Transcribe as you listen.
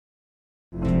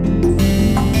So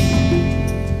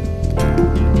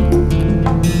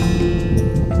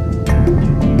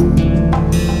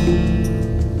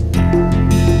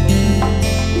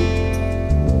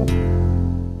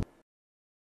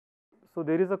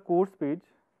there is a course page.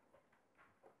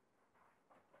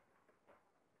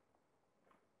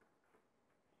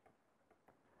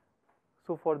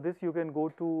 So for this you can go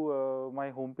to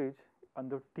my home page.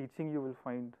 Under teaching you will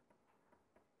find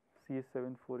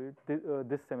CS748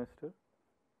 this semester.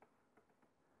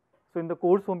 So in the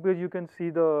course homepage you can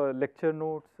see the lecture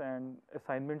notes and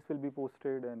assignments will be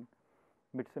posted, and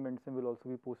midsem and endsem will also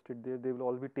be posted there. They will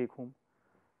all be take home.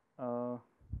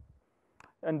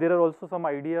 And there are also some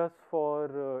ideas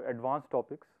for advanced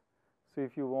topics. So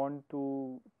if you want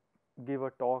to give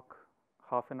a talk,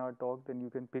 half an hour talk, then you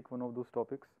can pick one of those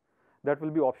topics. That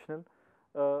will be optional.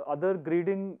 Other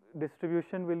grading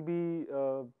distribution will be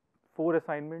 4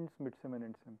 assignments, midsem and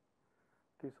endsem.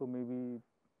 Okay, so maybe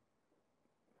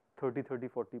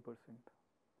 30-40%.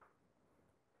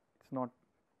 It's not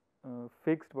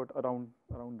fixed, but around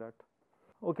that.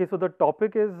 Okay, so the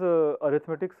topic is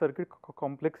arithmetic circuit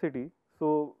complexity.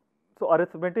 So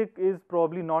arithmetic is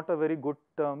probably not a very good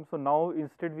term. So now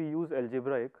instead we use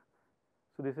algebraic.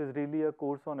 So this is really a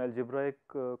course on algebraic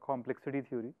complexity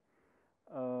theory.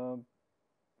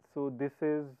 So this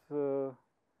is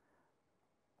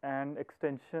an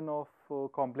extension of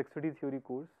complexity theory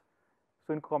course.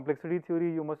 So in complexity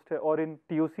theory you must have, or in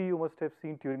TOC you must have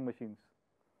seen Turing machines,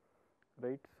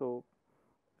 right? So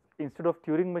instead of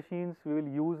Turing machines we will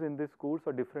use in this course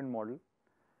a different model,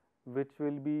 which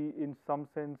will be in some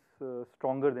sense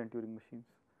stronger than Turing machines.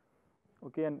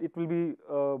 Okay, and it will be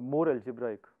more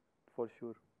algebraic for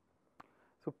sure.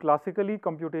 So classically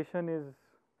computation is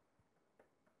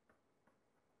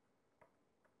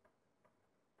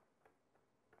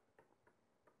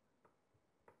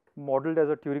modeled as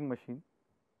a Turing machine.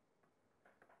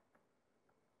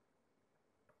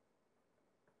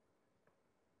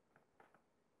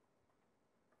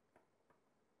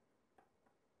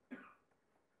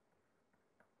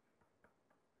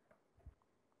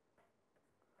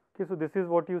 Okay, so this is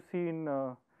what you see in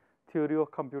theory of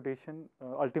computation.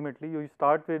 Ultimately, you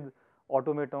start with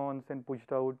automatons and push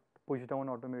down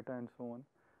automata and so on.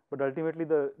 But ultimately,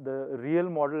 the real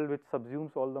model which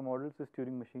subsumes all the models is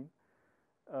Turing machine.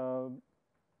 So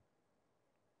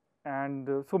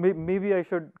maybe I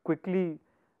should quickly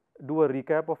do a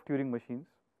recap of Turing machines.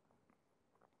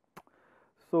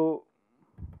 So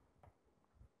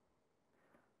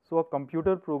a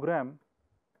computer program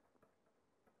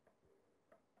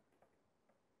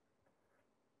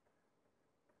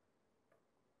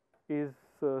is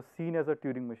seen as a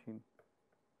Turing machine,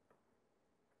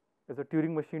 as a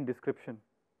Turing machine description.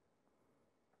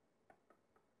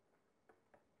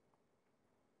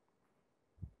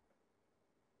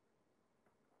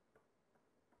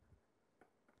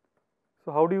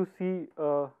 So how do you see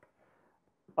a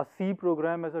C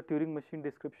program as a Turing machine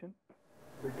description?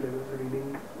 Bit level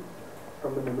reading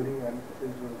from the memory and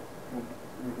is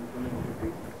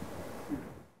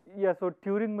Yeah, so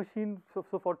Turing machine,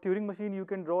 so for Turing machine you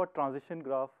can draw a transition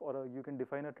graph, or you can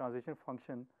define a transition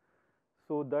function.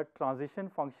 So that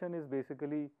transition function is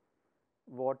basically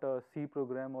what a C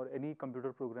program or any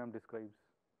computer program describes.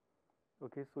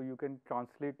 Okay, so you can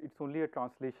translate, it's only a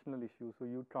translational issue. So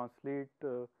you translate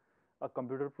a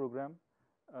computer program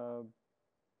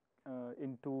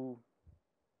into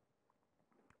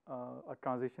a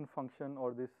transition function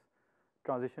or this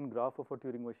transition graph of a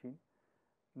Turing machine.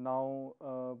 Now,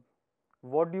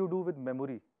 what do you do with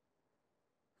memory?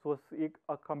 So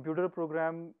a computer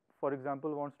program, for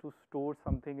example, wants to store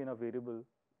something in a variable,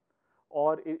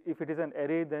 or if it is an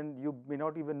array, then you may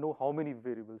not even know how many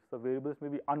variables. The variables may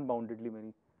be unboundedly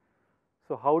many.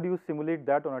 So how do you simulate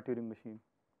that on a Turing machine?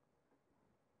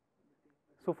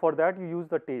 So for that you use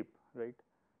the tape, right?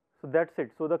 So that's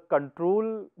it. So the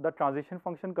control, the transition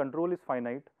function control is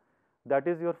finite. That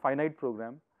is your finite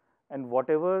program, and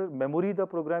whatever memory the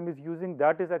program is using,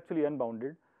 that is actually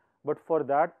unbounded. But for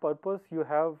that purpose you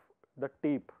have the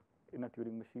tape in a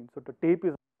Turing machine. So the tape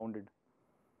is unbounded.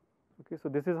 Okay, so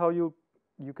this is how you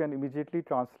can immediately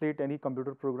translate any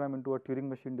computer program into a Turing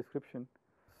machine description.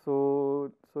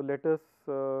 So let us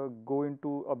go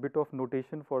into a bit of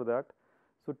notation for that.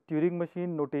 So Turing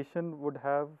machine notation would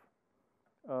have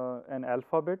an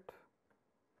alphabet,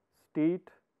 state,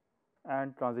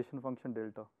 and transition function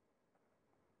delta.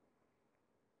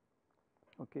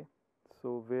 Okay,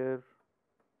 so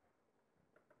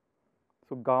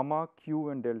gamma, q,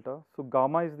 and delta. So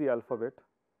gamma is the alphabet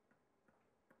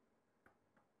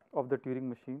of the Turing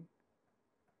machine.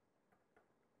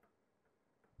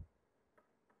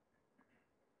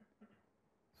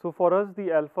 So for us,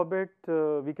 the alphabet,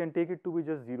 we can take it to be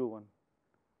just 0, 1.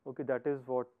 Okay, that is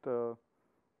what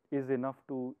is enough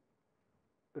to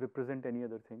represent any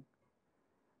other thing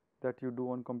that you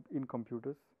do on in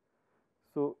computers.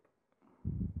 So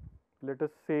let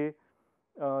us say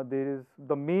there is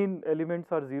the main elements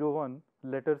are 0, 1,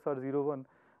 letters are 0, 1,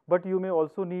 but you may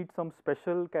also need some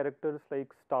special characters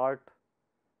like start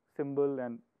symbol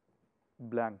and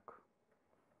blank.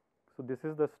 So this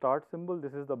is the start symbol,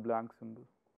 this is the blank symbol.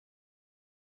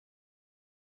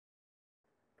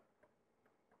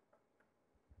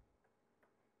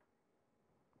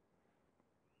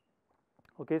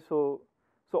 Okay, so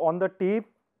on the tape,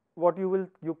 what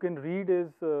you can read is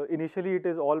initially it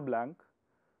is all blank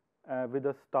with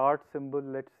a start symbol,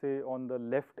 let's say on the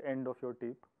left end of your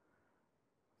tape.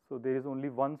 So there is only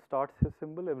one start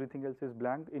symbol, everything else is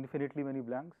blank, infinitely many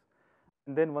blanks.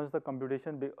 And then once the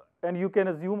computation, and you can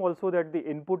assume also that the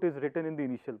input is written in the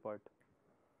initial part.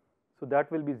 So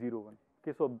that will be 0, 1.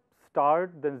 Okay, so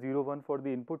start, then 0, 1 for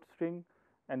the input string,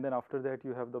 and then after that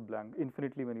you have the blank,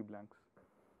 infinitely many blanks.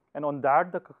 And on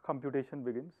that the computation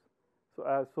begins.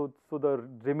 So so the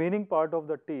remaining part of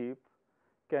the tape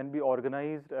can be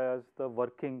organized as the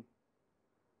working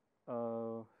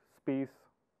space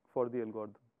for the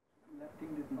algorithm. Left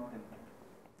hand is not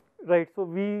infinite. Right, so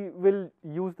we will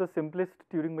use the simplest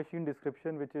Turing machine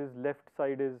description, which is left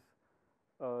side is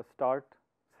start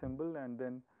symbol and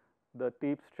then the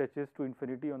tape stretches to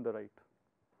infinity on the right.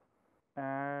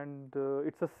 And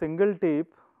it's a single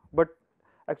tape, but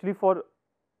actually for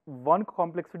one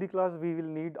complexity class we will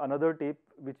need another tape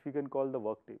which we can call the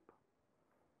work tape.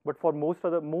 But for most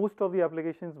of the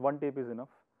applications, one tape is enough,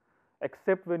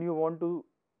 except when you want to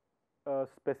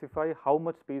specify how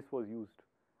much space was used,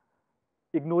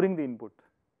 ignoring the input.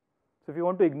 So if you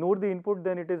want to ignore the input,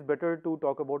 then it is better to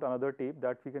talk about another tape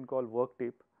that we can call work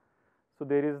tape. So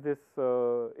there is this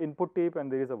input tape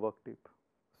and there is a work tape.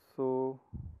 So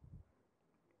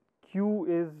Q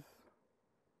is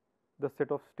the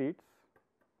set of states.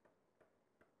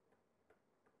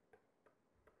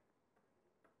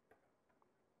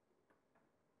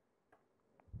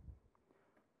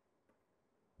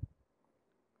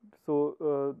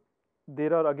 So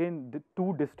there are again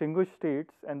two distinguished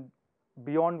states, and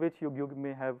beyond which you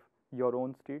may have your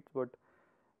own states, but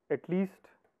at least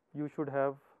you should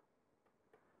have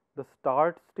the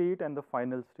start state and the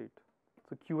final state.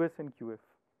 So QS and QF.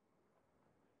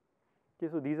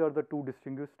 Okay, so these are the two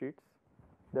distinguished states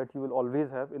that you will always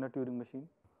have in a Turing machine.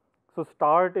 So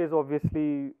start is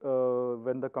obviously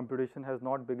when the computation has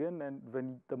not begun, and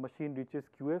when the machine reaches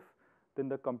QF, then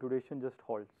the computation just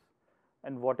halts,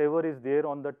 and whatever is there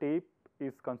on the tape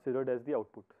is considered as the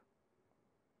output.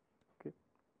 Okay.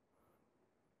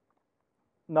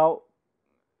 Now,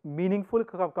 meaningful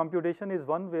computation is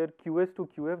one where QS to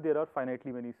QF there are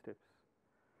finitely many steps.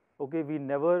 Okay, we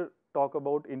never talk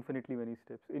about infinitely many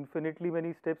steps. Infinitely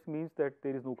many steps means that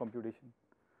there is no computation.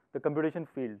 The computation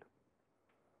failed.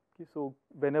 Okay, so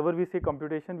whenever we say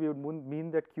computation, we would mean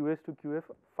that QS to QF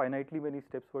finitely many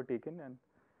steps were taken and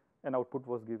an output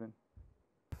was given.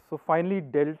 So finally,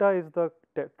 delta is the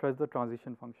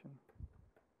transition function.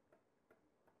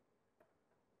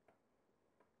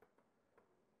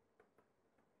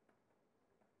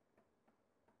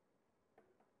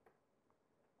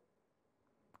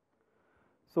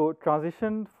 So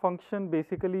transition function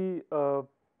basically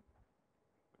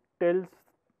tells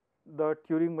the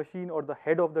Turing machine or the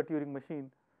head of the Turing machine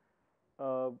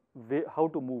how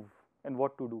to move and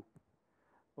what to do.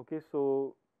 Okay,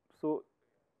 so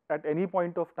at any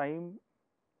point of time,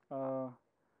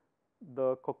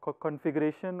 the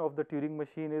configuration of the Turing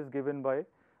machine is given by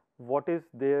what is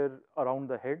there around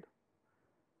the head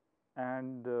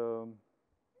and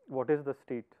what is the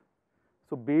state.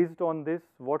 So based on this,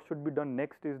 what should be done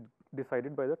next is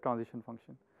decided by the transition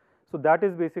function. So that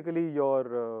is basically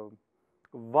your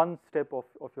one step of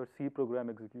your C program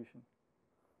execution.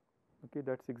 Okay,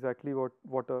 that's exactly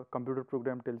what a computer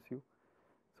program tells you.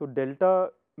 So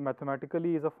delta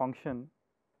mathematically is a function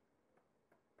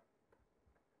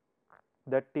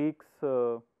that takes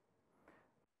as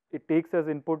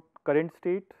input current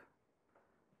state.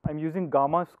 I'm using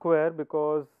gamma square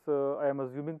because I am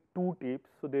assuming two tapes.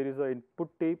 So there is an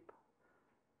input tape,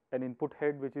 an input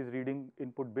head which is reading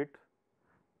input bit,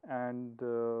 and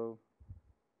the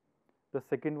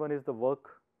second one is the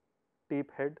work tape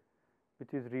head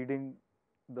which is reading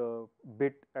the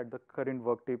bit at the current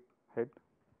work tape head.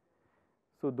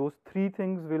 So those three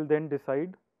things will then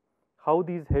decide how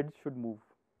these heads should move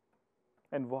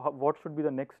and what should be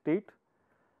the next state.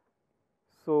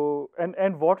 So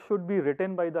and what should be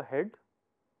written by the head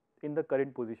in the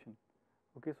current position.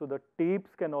 Okay, so the tapes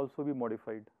can also be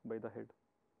modified by the head.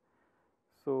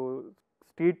 So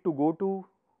state to go to,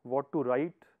 what to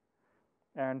write,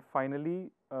 and finally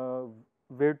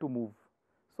where to move.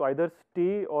 So either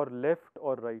stay or left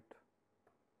or right.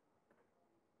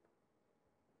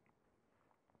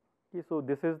 Okay, so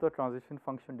this is the transition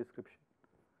function description.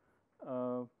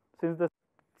 Uh,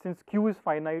 since q is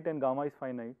finite and gamma is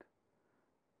finite,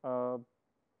 uh,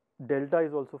 delta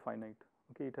is also finite.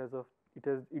 Okay,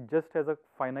 it just has a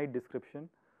finite description,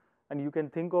 and you can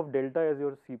think of delta as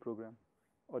your C program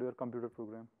or your computer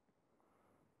program.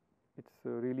 It's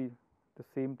really the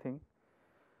same thing.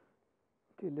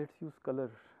 Okay, let's use color.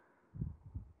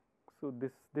 So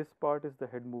this part is the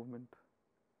head movement.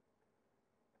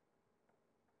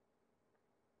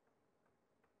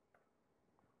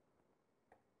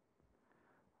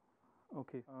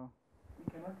 Okay.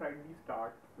 We cannot write the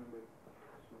start symbol.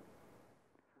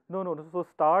 No. So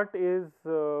start is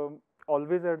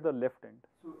always at the left end.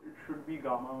 So it should be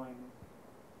gamma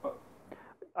minus.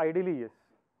 Ideally,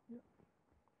 yes.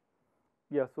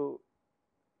 Yeah. So,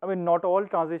 I mean, not all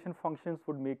transition functions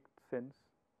would make sense,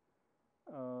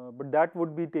 but that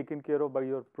would be taken care of by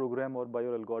your program or by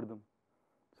your algorithm.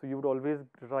 So you would always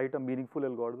write a meaningful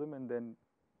algorithm and then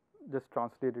just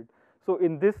translate it. So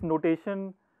in this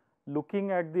notation,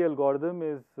 looking at the algorithm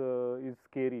is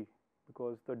scary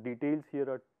because the details here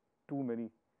are too many,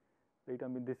 right? I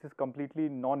mean, this is completely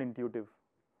non-intuitive.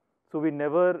 So we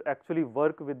never actually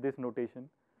work with this notation.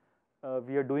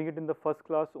 We are doing it in the first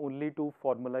class only to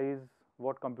formalize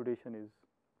what computation is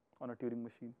on a Turing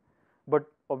machine. But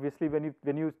obviously,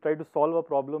 when you try to solve a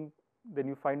problem, then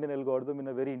you find an algorithm in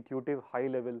a very intuitive, high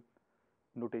level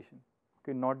notation.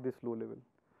 Okay, not this low level.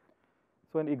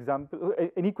 So an example.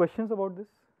 Any questions about this?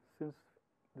 Since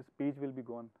this page will be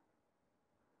gone.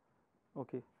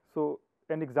 Okay. So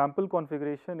an example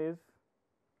configuration is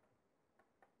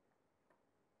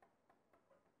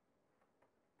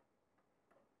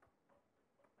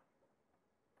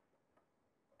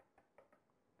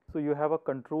so you have a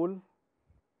control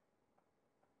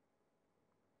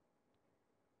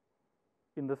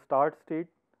in the start state.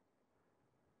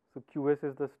 So QS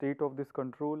is the state of this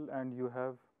control, and you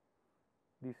have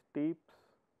these tapes,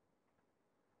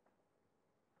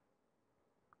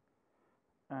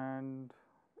 and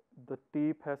the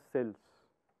tape has cells.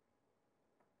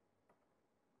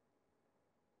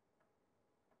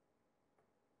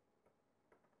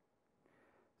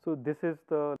 So this is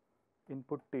the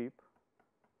input tape,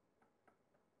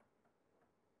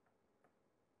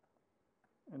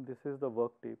 and this is the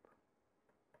work tape.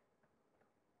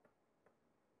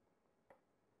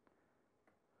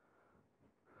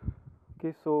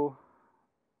 Okay, so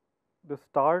the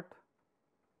start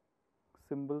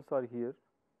symbols are here,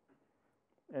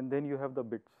 and then you have the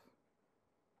bits,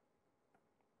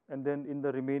 and then in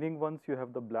the remaining ones you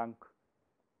have the blank.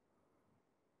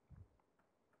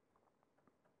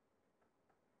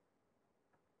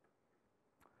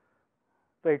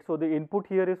 Right, so the input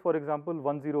here is, for example,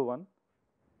 101,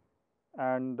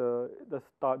 and the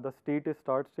state is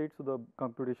start state, so the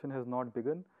computation has not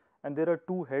begun, and there are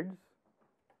two heads.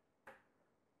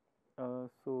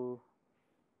 So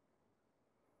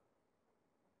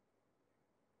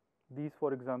these,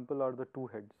 for example, are the two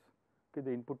heads. Okay,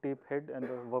 the input tape head and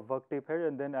the work tape head,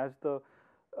 and then as the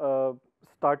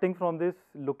starting from this,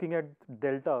 looking at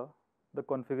delta, the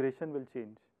configuration will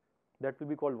change. That will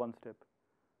be called one step.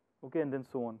 Okay, and then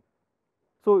so on.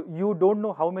 So you don't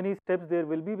know how many steps there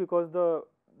will be because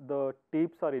the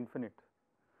tapes are infinite.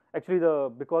 Actually,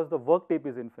 because the work tape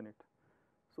is infinite.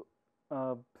 So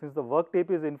since the work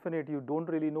tape is infinite, you don't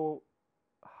really know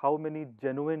how many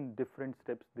genuine different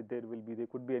steps that there will be. There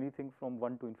could be anything from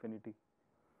 1 to infinity.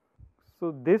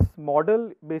 So this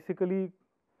model basically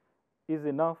is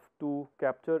enough to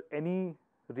capture any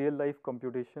real life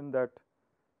computation that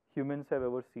humans have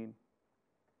ever seen.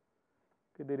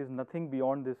 Okay, there is nothing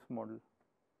beyond this model.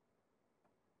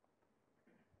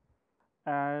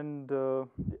 And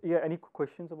yeah, any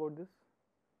questions about this?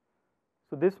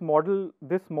 So this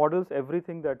models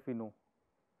everything that we know.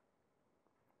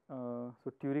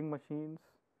 So Turing machines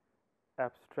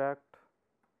abstract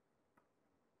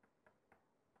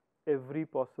every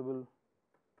possible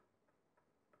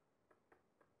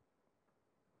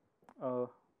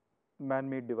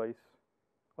man-made device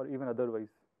or even otherwise.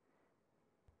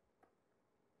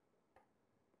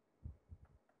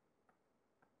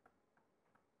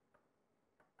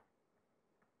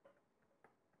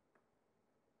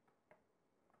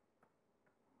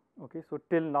 Okay, so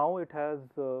till now it has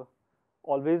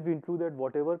always been true that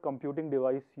whatever computing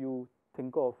device you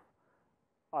think of,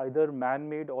 either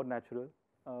man-made or natural,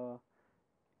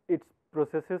 it's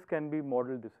processes can be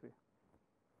modeled this way.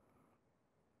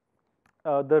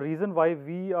 The reason why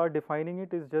we are defining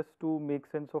it is just to make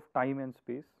sense of time and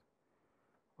space.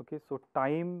 Okay, so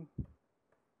time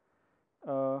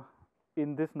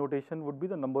in this notation would be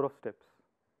the number of steps.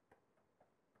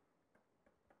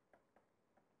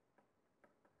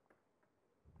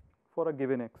 For a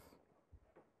given x.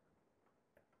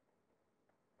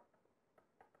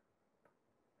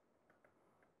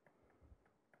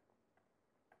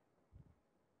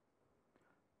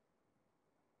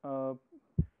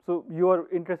 So you are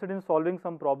interested in solving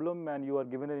some problem and you are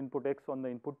given an input x on the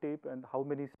input tape and how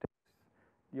many steps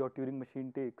your Turing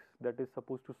machine takes that is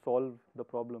supposed to solve the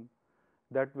problem.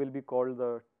 That will be called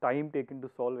the time taken to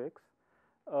solve x.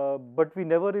 But we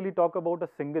never really talk about a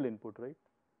single input, right?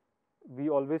 We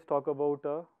always talk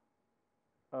about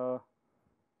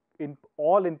in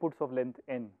all inputs of length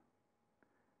n,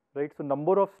 right? So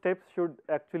number of steps should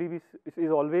actually be is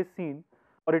always seen,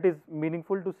 or it is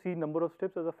meaningful to see number of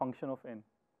steps as a function of n.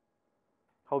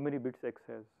 How many bits x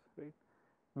has, right?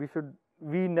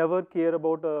 We never care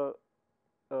about a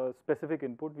specific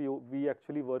input. We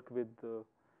actually work with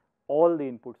all the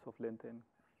inputs of length n,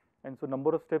 and so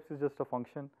number of steps is just a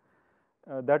function.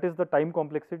 That is the time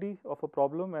complexity of a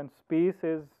problem, and space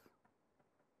is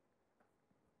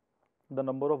the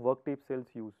number of work tape cells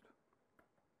used.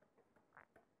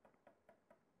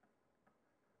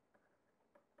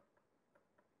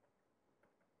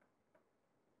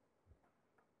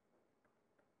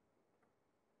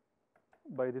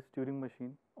 By this Turing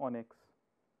machine on x.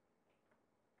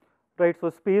 Right, so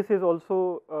space is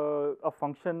also a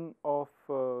function of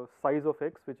size of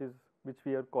x, which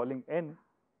we are calling n.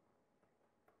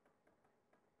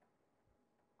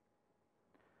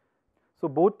 So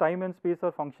both time and space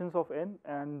are functions of n,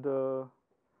 and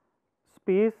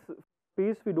space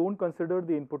we don't consider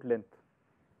the input length.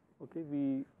 Okay,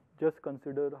 we just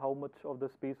consider how much of the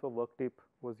space of work tape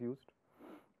was used.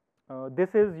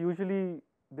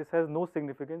 This has no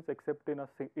significance except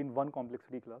in one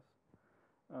complexity class.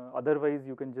 Otherwise,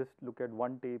 you can just look at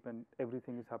one tape and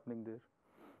everything is happening there.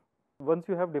 Once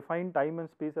you have defined time and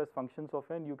space as functions of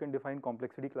n, you can define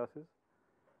complexity classes.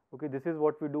 Okay, this is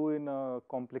what we do in a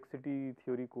complexity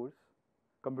theory course,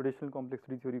 computational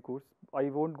complexity theory course. I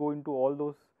won't go into all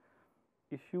those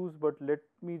issues, but let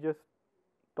me just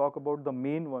talk about the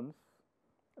main ones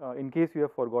in case you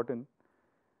have forgotten.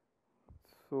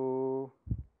 So,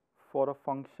 for a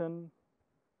function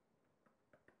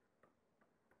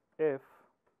f,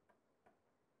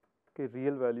 okay,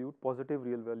 real valued, positive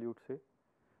real valued, say,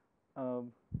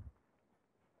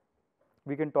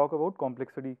 we can talk about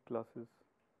complexity classes.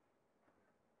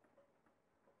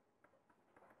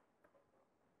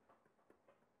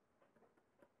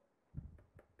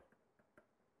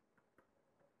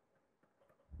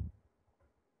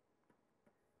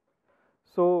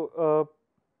 So,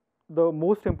 the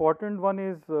most important one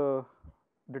is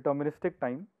deterministic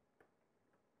time.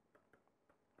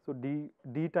 So, d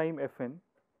time fn,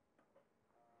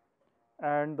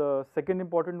 and the second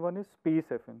important one is space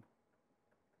fn.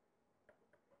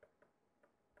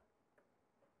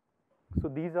 So,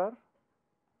 these are,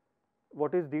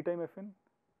 what is d time fn?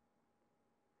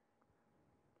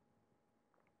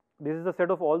 This is the set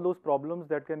of all those problems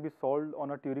that can be solved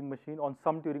on a Turing machine, on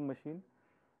some Turing machine,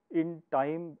 in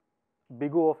time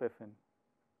big O of fn.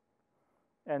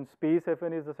 And space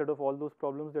fn is the set of all those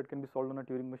problems that can be solved on a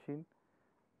Turing machine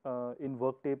in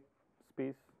work tape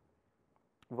space,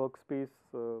 workspace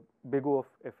big O of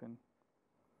fn.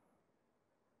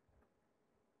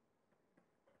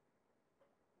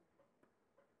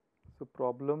 So,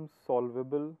 problems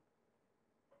solvable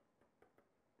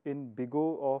in big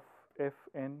O of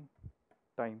fn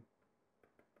time,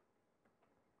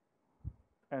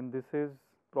 and this is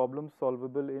problem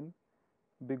solvable in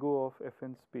big O of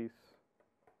fn space.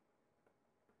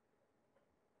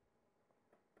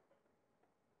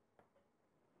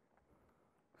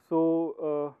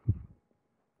 So,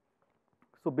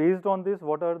 based on this,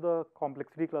 what are the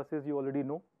complexity classes you already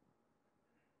know?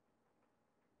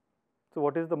 So,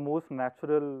 what is the most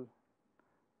natural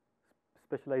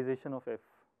specialization of f?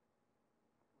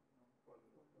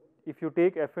 If you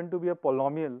take fn to be a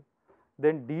polynomial,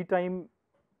 then d time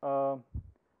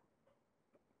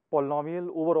polynomial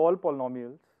over all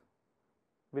polynomials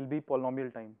will be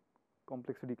polynomial time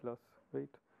complexity class, right?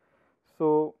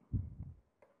 So,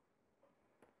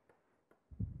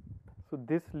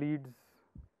 this leads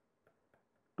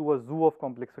to a zoo of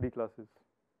complexity classes.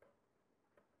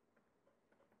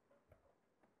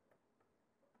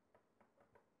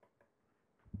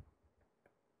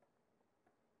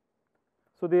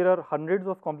 So, there are hundreds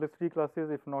of complexity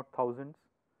classes, if not thousands,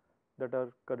 that are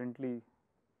currently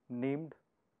named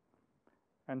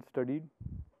and studied.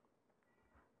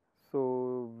 So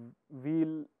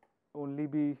we'll only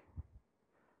be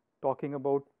talking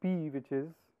about P, which is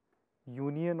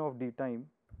union of d time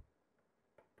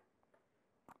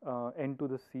n to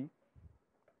the c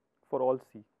for all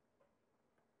c.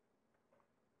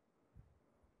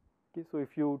 Okay, so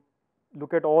if you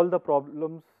look at all the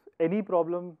problems, any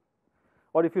problem,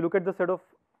 or if you look at the set of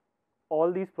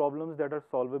all these problems that are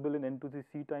solvable in n to the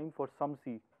c time for some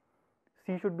c,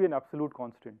 c should be an absolute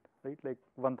constant, right, like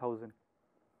 1000.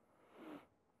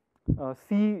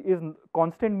 C is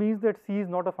constant means that c is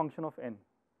not a function of n.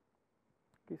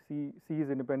 Okay, c is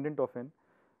independent of n,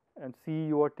 and c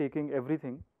you are taking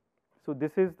everything. So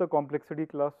this is the complexity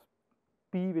class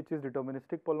P, which is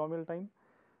deterministic polynomial time,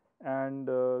 and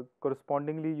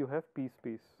correspondingly you have P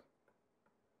space,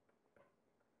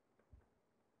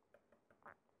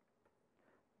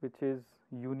 which is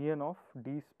union of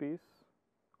D space,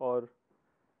 or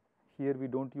here we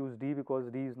don't use D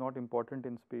because D is not important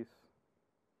in space.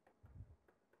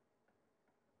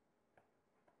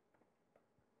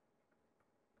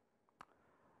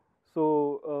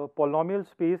 So polynomial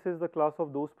space is the class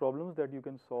of those problems that you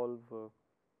can solve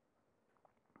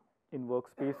in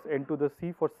workspace n to the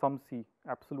c for some c,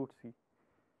 absolute c.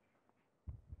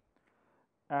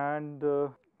 And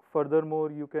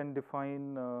furthermore, you can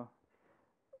define,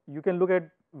 you can look at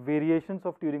variations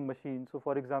of Turing machine. So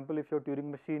for example, if your Turing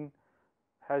machine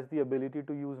has the ability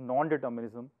to use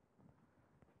non-determinism,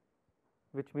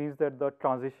 which means that the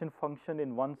transition function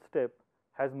in one step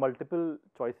has multiple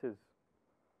choices.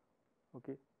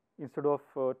 Okay, instead of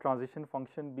transition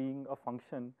function being a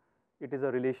function, it is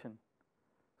a relation.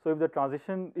 So if the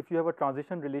transition, if you have a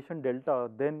transition relation delta,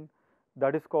 then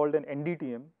that is called an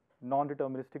NDTM,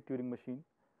 non-deterministic Turing machine,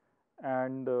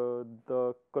 and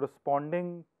the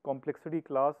corresponding complexity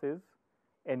class is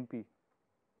NP.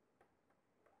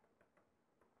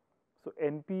 So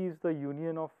NP is the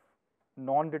union of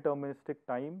non-deterministic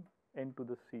time n to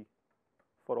the c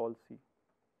for all c.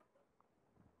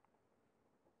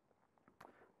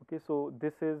 Okay, so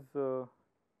this is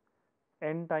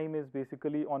n time is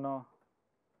basically on a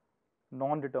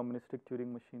non-deterministic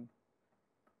Turing machine.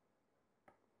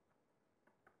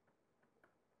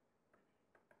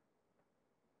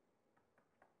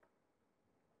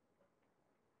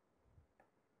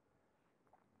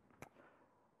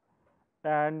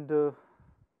 And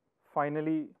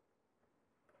finally,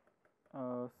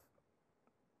 I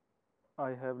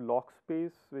have loc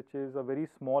space, which is a very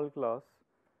small class,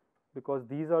 because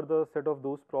these are the set of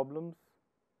those problems.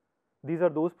 These are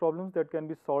those problems that can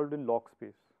be solved in loc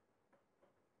space.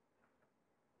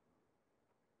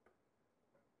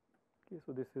 Okay,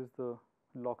 so this is the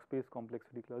loc space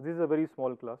complexity class. This is a very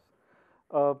small class.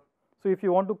 So if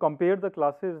you want to compare the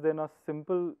classes, then a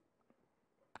simple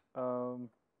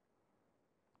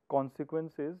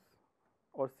consequence is,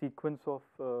 or sequence of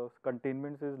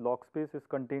containments is, loc space is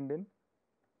contained in,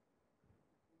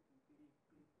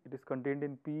 it is contained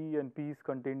in P, and P is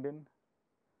contained in,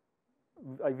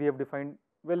 we have defined,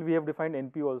 well, we have defined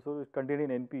NP also, it's contained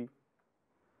in NP,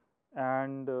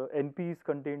 and NP is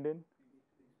contained in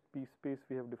P space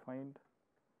we have defined.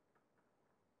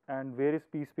 And where is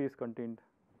P space contained?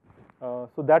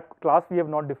 So that class we have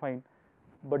not defined,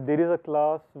 but there is a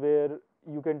class where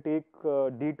you can take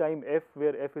d time f,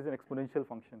 where f is an exponential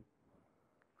function.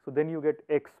 So then you get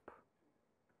exp.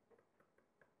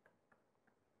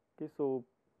 Okay, so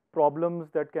problems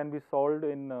that can be solved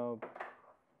in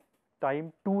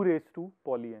time 2 raised to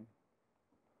poly n.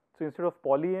 So instead of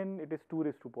poly n, it is 2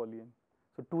 raised to poly n.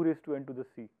 So 2 raised to n to the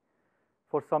c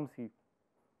for some c.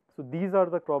 So these are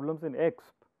the problems in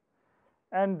exp.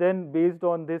 And then based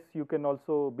on this, you can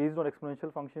also, based on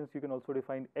exponential functions, you can also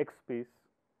define x space.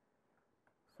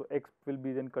 So x will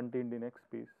be then contained in x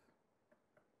space.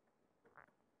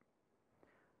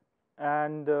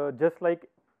 And just like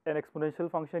an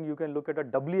exponential function, you can look at a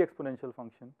doubly exponential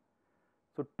function.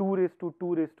 So 2 raised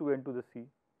to n to the c,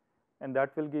 and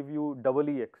that will give you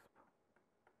doubly x.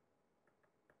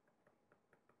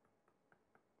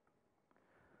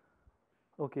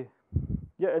 Okay,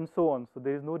 yeah, and so on. So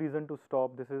there is no reason to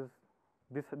stop. This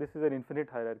is an infinite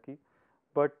hierarchy,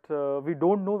 but we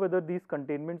don't know whether these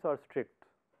containments are strict.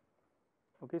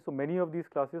 Okay, so many of these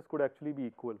classes could actually be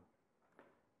equal.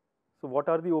 So what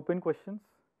are the open questions?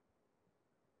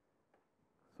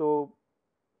 So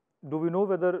do we know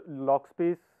whether loc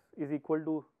space is equal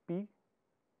to P?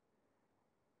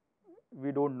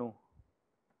 We don't know,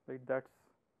 right? That's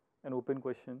an open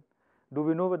question. Do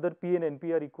we know whether P and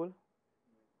NP are equal?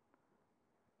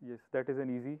 Yes, that is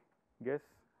an easy guess.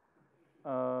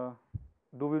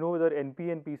 Do we know whether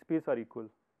NP and P space are equal?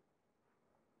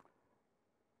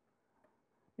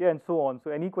 Yeah, and so on.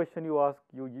 So any question you ask,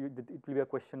 it will be a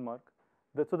question mark.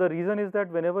 So the reason is that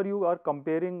whenever you are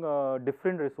comparing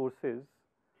different resources,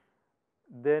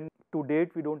 then to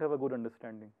date we don't have a good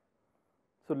understanding.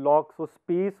 So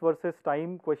space versus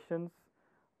time questions,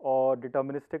 or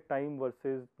deterministic time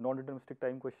versus non-deterministic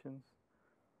time questions.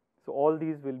 So all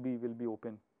these will be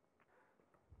open.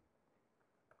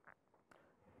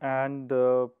 And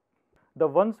the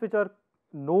ones which are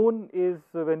known is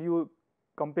when you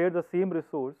compare the same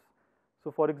resource.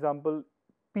 So for example,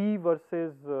 P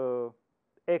versus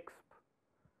X,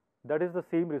 that is the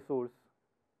same resource,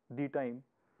 D time.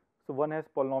 So one has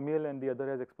polynomial and the other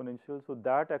has exponential. So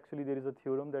that actually there is a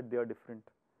theorem that they are different.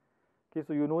 Okay,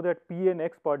 so you know that P and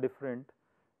X are different,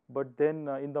 but then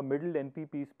in the middle NP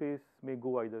P space may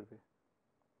go either way.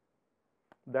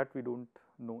 That we don't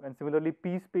know. And similarly,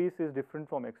 P space is different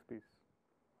from X space.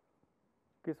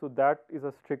 Okay, so that is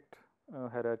a strict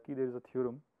hierarchy. There is a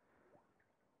theorem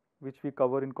which we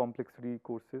cover in complexity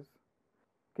courses.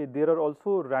 Okay, there are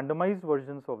also randomized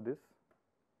versions of this.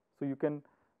 So you can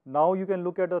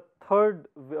look at a third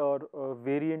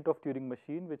variant of Turing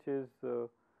machine, which is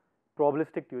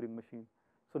probabilistic Turing machine.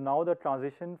 So now the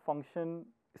transition function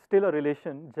is still a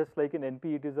relation, just like in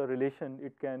NP it is a relation.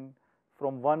 It can,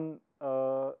 from one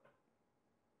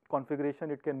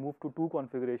configuration, it can move to two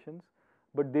configurations,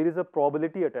 but there is a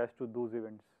probability attached to those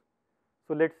events.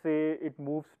 So let's say it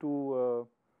moves to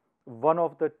one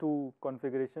of the two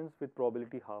configurations with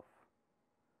probability half.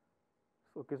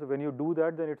 Okay, so when you do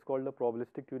that, then it's called a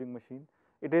probabilistic Turing machine.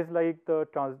 It is like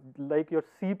like your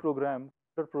C program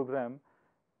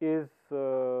is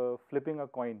flipping a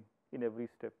coin in every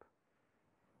step.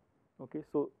 Okay,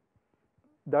 so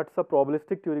that's a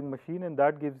probabilistic Turing machine, and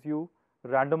that gives you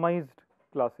randomized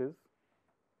classes.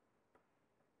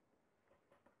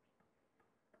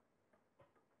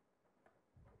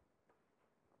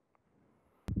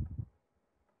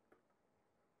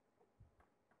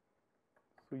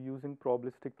 So using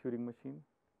probabilistic Turing machine.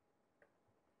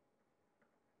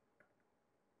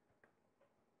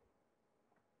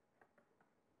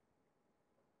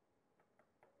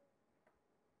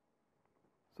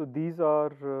 So these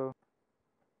are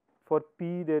for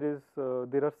P there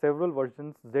are several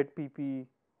versions: ZPP,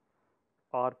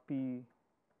 RP,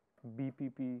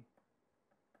 BPP,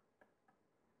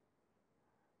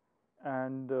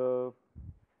 and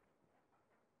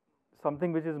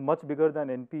something which is much bigger than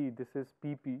NP. This is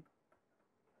PP,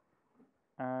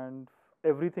 and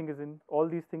everything is in, all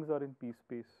these things are in P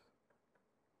space.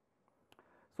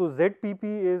 So ZPP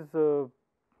is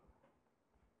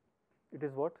it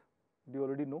is what? Do you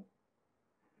already know?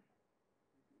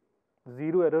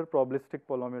 Zero error probabilistic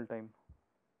polynomial time.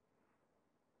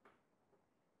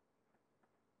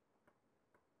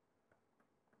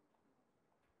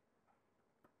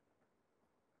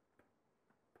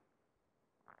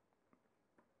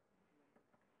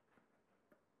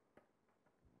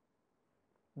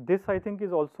 This I think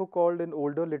is also called in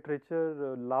older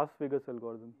literature Las Vegas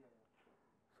algorithm.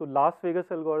 So Las Vegas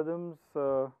algorithms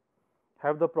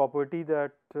have the property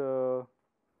that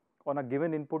on a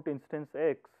given input instance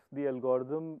X, the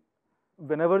algorithm,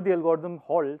 whenever the algorithm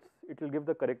halts, it will give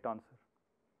the correct answer.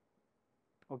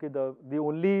 Okay, the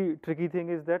only tricky thing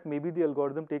is that maybe the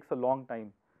algorithm takes a long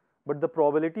time, but the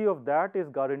probability of that is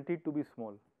guaranteed to be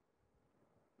small.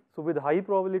 So with high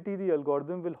probability, the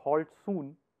algorithm will halt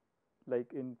soon,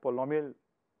 like in polynomial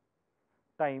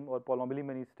time or polynomially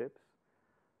many steps.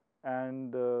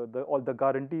 And the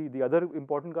other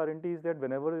important guarantee is that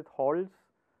whenever it halts,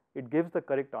 it gives the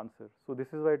correct answer. So this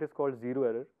is why it is called zero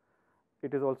error.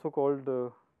 It is also called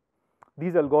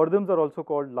these algorithms are also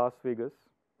called Las Vegas.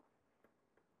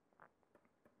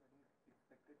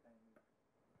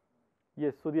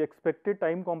 Yes, so the expected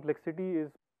time complexity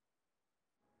is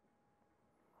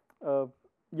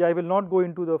yeah, I will not go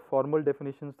into the formal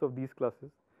definitions of these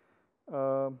classes.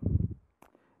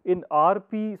 In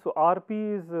RP, so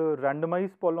RP is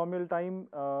randomized polynomial time.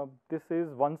 This is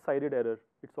one-sided error.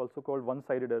 It's also called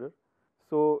one-sided error.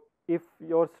 So if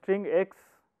your string X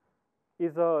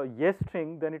is a yes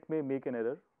string, then it may make an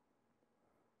error.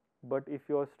 But if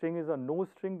your string is a no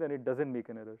string, then it doesn't make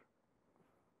an error.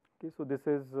 Okay, so this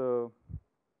is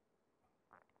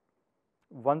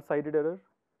one-sided error.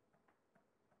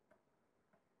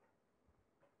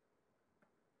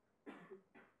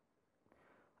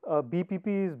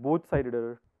 BPP is both-sided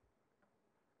error.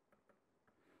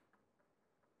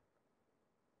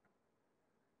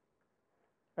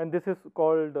 And this is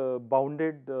called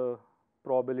bounded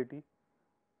probability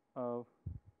or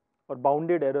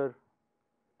bounded error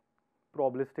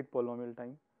probabilistic polynomial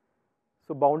time.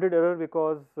 So bounded error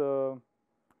because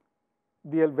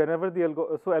whenever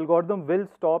so algorithm will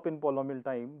stop in polynomial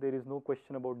time, there is no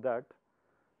question about that.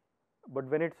 But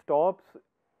when it stops,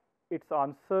 its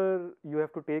answer you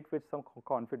have to take with some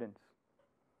confidence.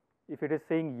 If it is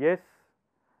saying yes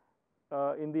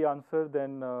in the answer,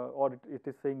 then or it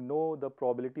is saying no, the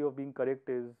probability of being correct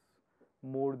is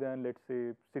more than, let's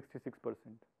say, 66%.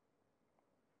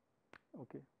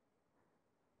 Okay.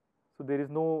 So there is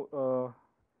no,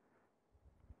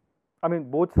 I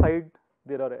mean, both sides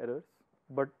there are errors,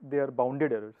 but they are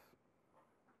bounded errors.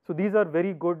 So these are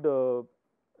very good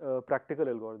practical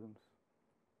algorithms.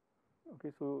 Okay,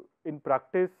 so in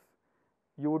practice,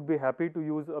 you would be happy to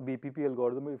use a BPP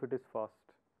algorithm if it is fast.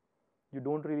 You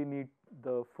don't really need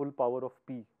the full power of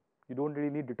P. You don't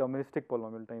really need deterministic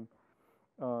polynomial time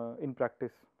in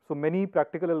practice. So many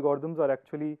practical algorithms are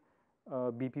actually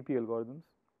BPP algorithms.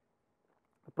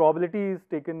 The probability is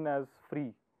taken as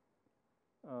free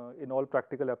in all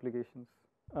practical applications.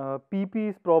 PP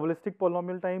is probabilistic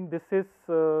polynomial time. This is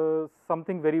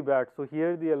something very bad. So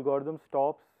here the algorithm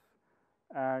stops,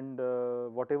 and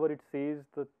whatever it says,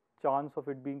 the chance of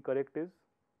it being correct is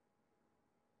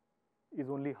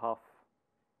only half.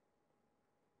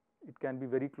 It can be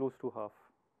very close to half.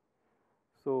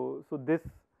 So this,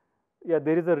 yeah,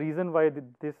 there is a reason why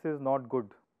this is not good.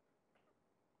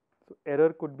 So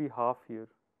error could be half here.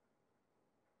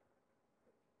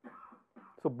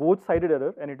 So both sided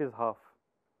error, and it is half.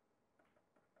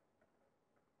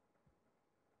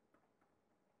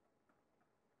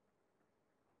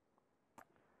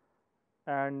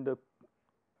 And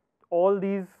all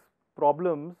these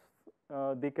problems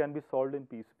they can be solved in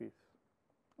P space.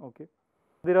 Okay.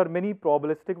 There are many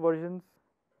probabilistic versions.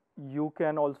 You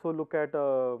can also look at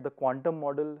the quantum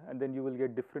model, and then you will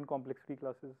get different complexity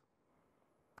classes.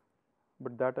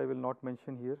 But that I will not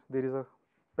mention here. There is a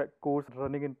course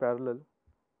running in parallel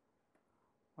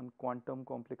on quantum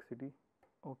complexity.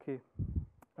 Okay.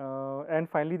 And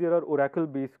finally, there are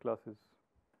oracle-based classes.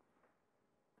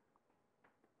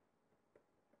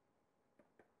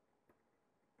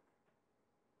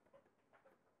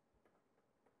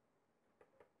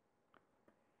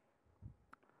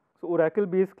 So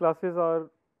oracle-based classes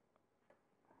are,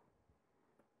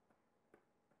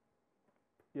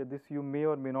 yeah, this you may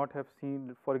or may not have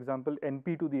seen. For example,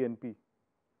 NP to the NP.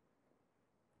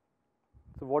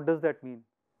 So what does that mean?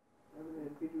 I mean,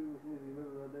 NP tuning machine is even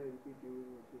another NP tuning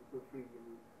machine for free. I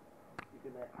mean, you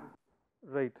can access.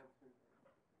 Right.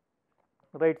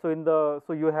 Right.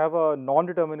 So you have a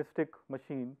non-deterministic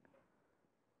machine,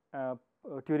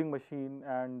 Turing machine,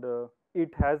 and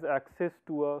it has access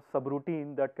to a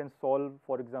subroutine that can solve,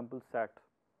 for example, SAT.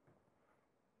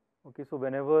 Okay. So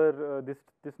whenever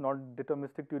this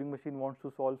non-deterministic Turing machine wants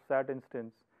to solve SAT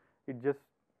instance, it just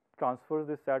transfers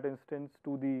this SAT instance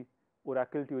to the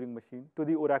Oracle Turing machine, to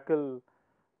the Oracle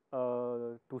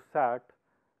to SAT,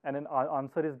 and an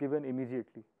answer is given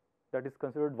immediately. That is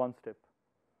considered one step.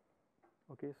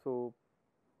 Okay, so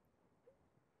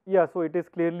yeah, so it is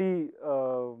clearly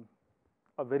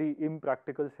a very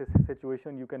impractical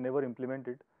situation. You can never implement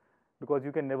it because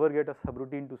you can never get a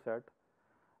subroutine to SAT.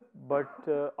 But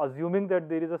assuming that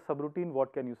there is a subroutine,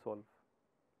 what can you solve?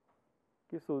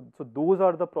 Okay, so those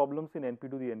are the problems in NP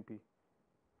to the NP.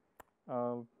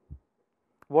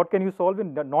 What can you solve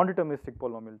in non-deterministic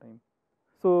polynomial time?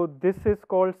 So this is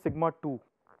called sigma 2.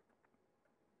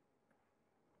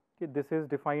 Okay, this is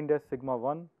defined as sigma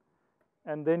 1,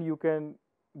 and then you can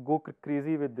go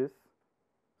crazy with this.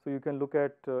 So you can look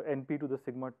at NP to the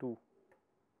sigma 2.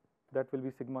 That will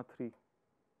be sigma 3.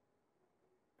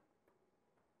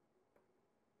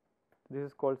 This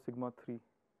is called sigma 3,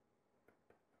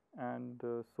 and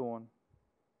so on.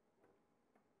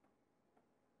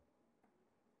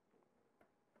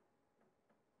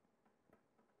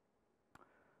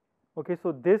 Okay,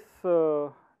 so this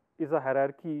is a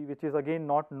hierarchy which is again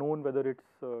not known whether it's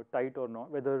tight or not,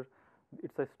 whether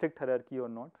it's a strict hierarchy or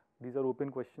not. These are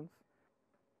open questions.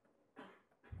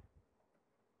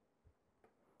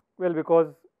 Well, because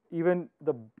even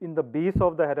in the base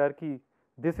of the hierarchy,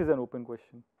 this is an open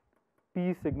question.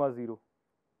 P sigma 0.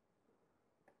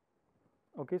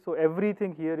 Okay, so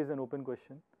everything here is an open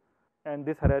question, and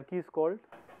this hierarchy is called.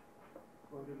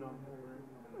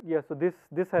 Yeah, so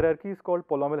this hierarchy is called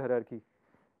polynomial hierarchy.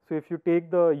 So if you take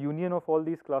the union of all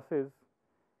these classes,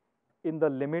 in the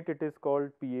limit it is called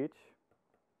PH.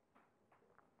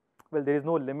 Well, there is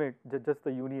no limit, just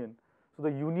the union. So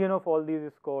the union of all these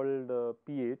is called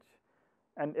PH,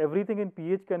 and everything in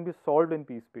PH can be solved in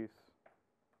P space.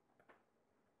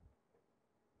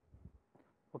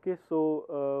 Okay,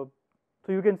 so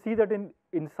so you can see that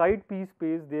inside P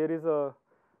space there is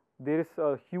there is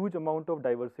a huge amount of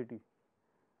diversity.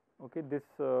 Okay,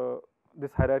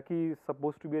 this hierarchy is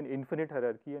supposed to be an infinite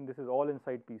hierarchy, and this is all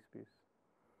inside P space.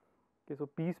 Okay, so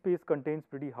P space contains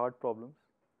pretty hard problems,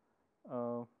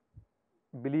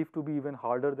 believed to be even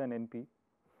harder than NP.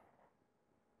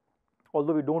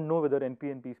 Although we don't know whether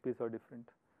NP and P space are different,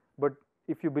 but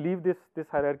if you believe this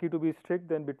hierarchy to be strict,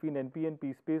 then between NP and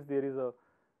P space there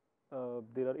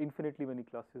are infinitely many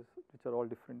classes which are all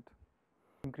different,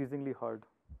 increasingly hard.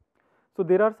 So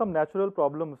there are some natural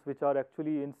problems which are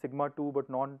actually in sigma 2 but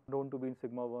not known to be in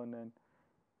sigma 1, and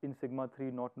in sigma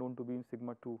 3 not known to be in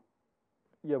sigma 2.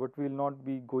 Yeah, but we will not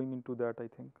be going into that, I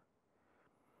think.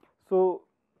 So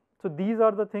these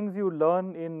are the things you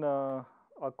learn in a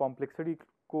complexity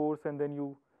course, and then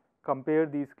you compare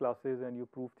these classes and you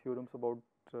prove theorems about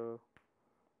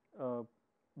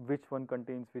which one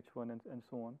contains which one, and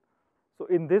so on. So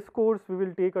in this course we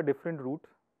will take a different route.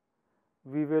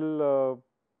 We will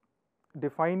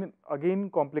define again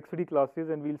complexity classes,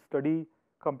 and we'll study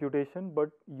computation but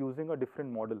using a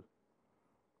different model.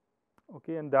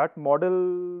 Okay, and that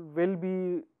model will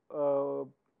be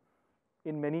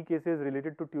in many cases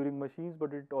related to Turing machines,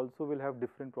 but it also will have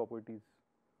different properties.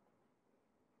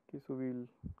 Okay, so we'll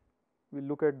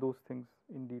look at those things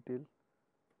in detail.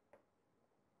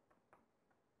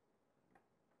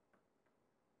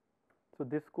 So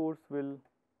this course will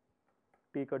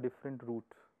take a different route.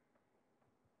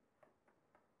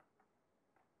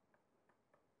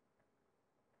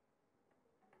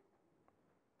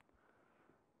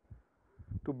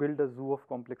 To build a zoo of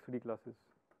complexity classes.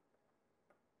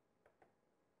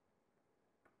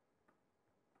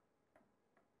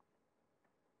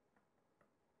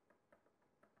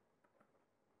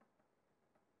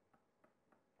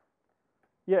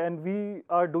 Yeah, and we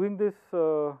are doing this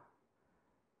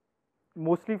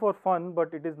mostly for fun,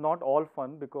 but it is not all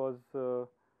fun, because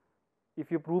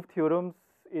if you prove theorems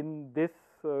in this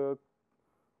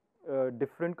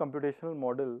different computational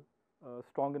model,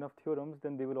 strong enough theorems,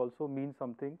 then they will also mean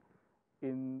something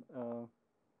in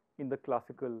the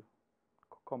classical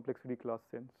complexity class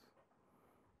sense.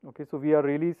 Okay, so we are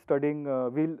really studying.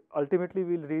 We'll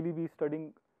really be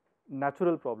studying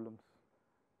natural problems.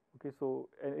 Okay, so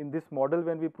in this model,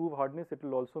 when we prove hardness, it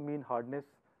will also mean hardness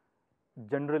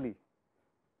generally.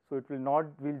 So it will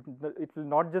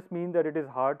not just mean that it is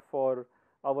hard for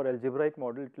our algebraic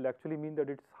model. It will actually mean that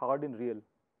it's hard in real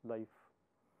life.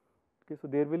 Okay, so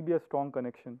there will be a strong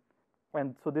connection,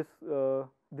 and so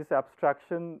this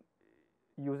abstraction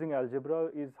using algebra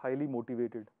is highly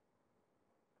motivated.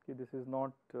 Okay, this is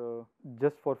not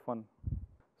just for fun.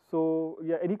 So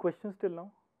yeah, any questions till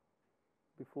now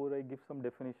before I give some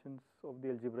definitions of the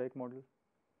algebraic model?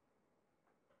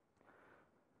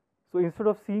 So instead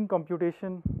of seeing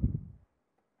computation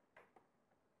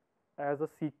as a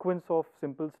sequence of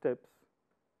simple steps,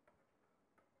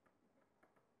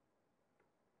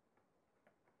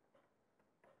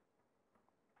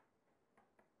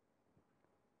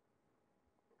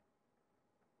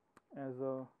 as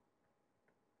a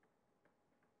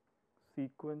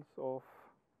sequence of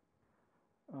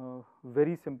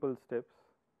very simple steps,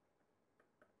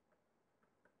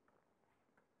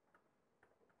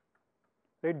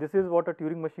 right? This is what a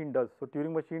Turing machine does. So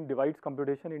Turing machine divides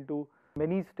computation into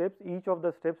many steps. Each of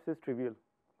the steps is trivial.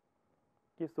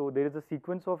 Okay, so there is a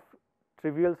sequence of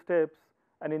trivial steps,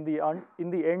 and in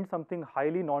the end something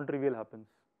highly non-trivial happens.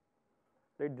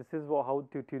 Right? This is how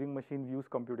the Turing machine views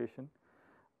computation.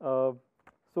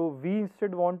 So we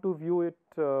instead want to view it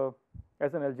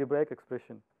as an algebraic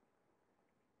expression.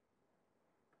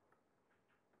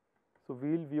 So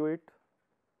we'll view it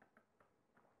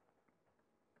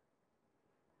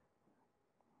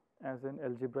as an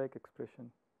algebraic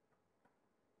expression.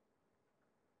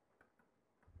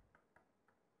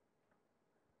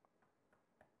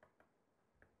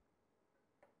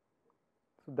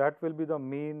 So that will be the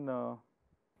main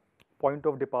point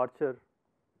of departure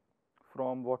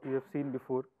from what we have seen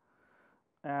before.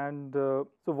 And so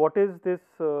what is this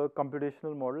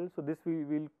computational model? So this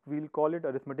we'll call it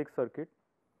arithmetic circuit,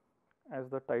 as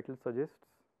the title suggests.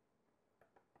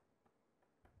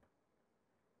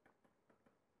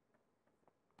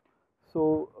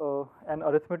 So an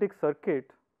arithmetic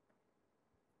circuit,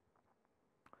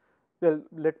 well,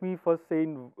 let me first say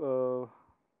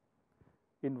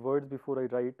in words before I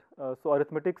write. So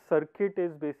arithmetic circuit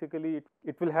is basically,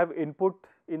 it will have input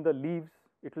in the leaves.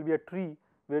 It will be a tree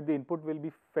where the input will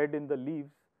be fed in the leaves,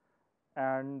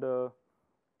 and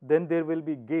then there will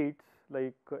be gates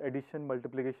like addition,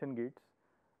 multiplication gates,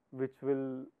 which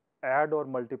will add or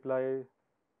multiply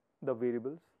the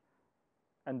variables,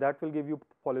 and that will give you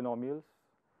polynomials.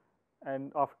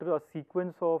 and after a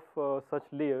sequence of such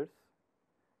layers,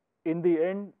 in the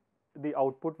end the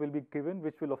output will be given,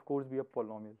 which will of course be a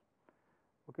polynomial.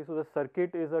 Okay, so the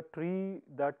circuit is a tree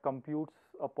that computes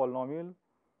a polynomial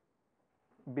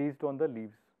based on the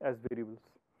leaves as variables.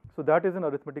 So that is an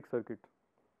arithmetic circuit.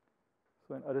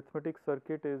 So an arithmetic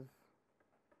circuit is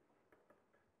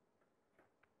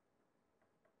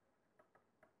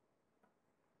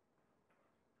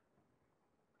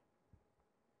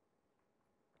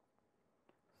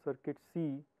circuit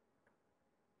C.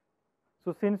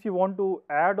 So since you want to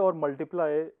add or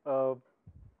multiply,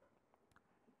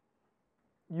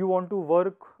 you want to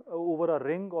work over a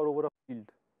ring or over a field.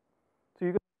 So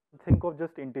you can think of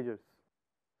just integers.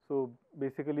 So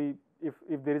basically,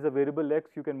 if there is a variable x,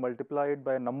 you can multiply it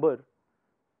by a number,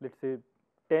 let's say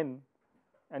 10,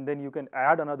 and then you can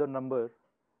add another number,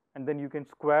 and then you can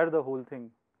square the whole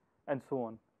thing, and so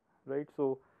on, right?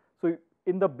 So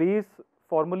in the base,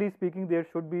 formally speaking, there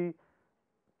should be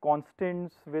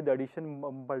constants with addition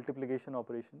multiplication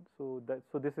operation. So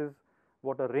this is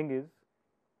what a ring is.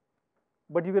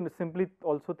 But you can simply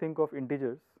also think of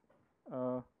integers.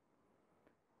 So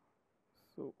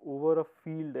over a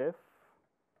field F,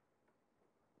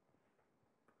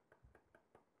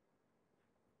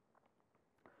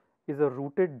 is a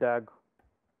rooted DAG.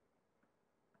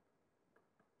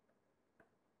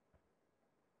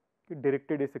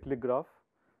 Directed acyclic graph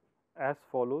as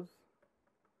follows.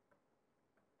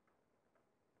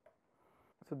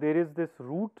 So there is this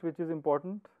root which is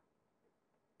important,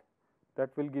 that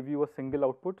will give you a single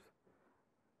output.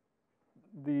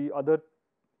 The other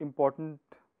important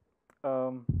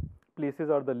places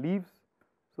are the leaves.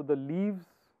 So the leaves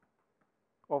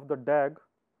of the DAG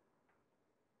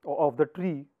or of the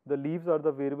tree, the leaves are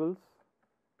the variables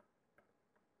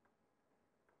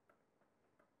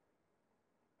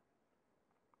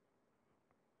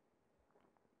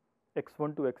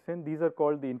x1 to xn. These are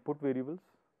called the input variables.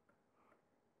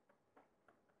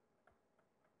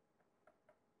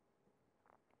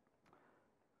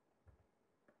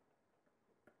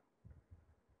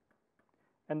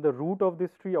 And the root of this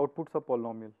tree outputs a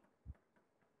polynomial.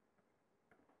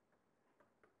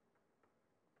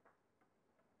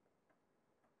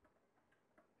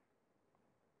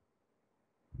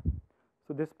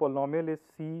 So this polynomial is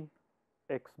C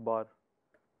x bar.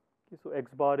 Okay, so x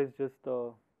bar is just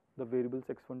the variables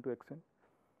x1 to xn.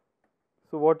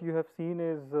 So what you have seen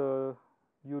is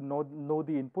you know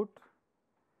the input,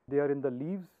 they are in the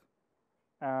leaves,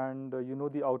 and you know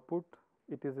the output,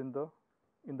 it is in the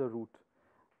root,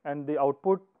 and the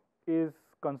output is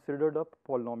considered a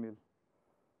polynomial.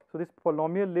 So this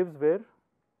polynomial lives where?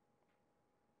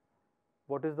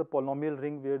 What is the polynomial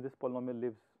ring where this polynomial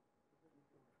lives?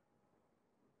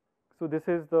 So this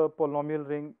is the polynomial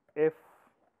ring f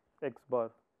x bar,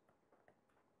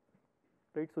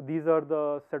 right? So these are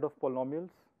the set of polynomials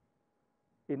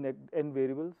in n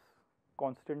variables,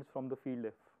 constants from the field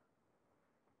f,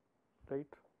 right?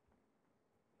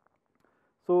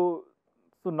 So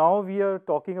now we are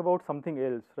talking about something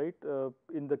else, right?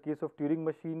 In the case of Turing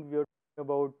machine, we are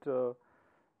talking about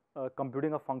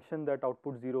computing a function that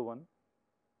outputs 0, 1,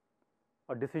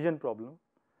 a decision problem.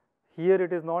 Here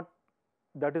it is not,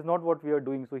 that is not what we are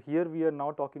doing. So here we are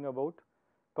now talking about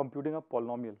computing a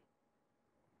polynomial,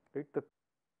 right? The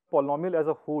polynomial as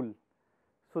a whole.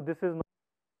 So this is not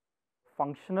a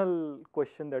functional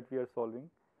question that we are solving.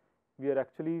 We are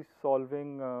actually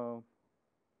solving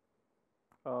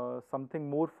something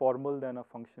more formal than a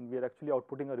function. We are actually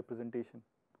outputting a representation,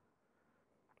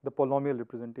 the polynomial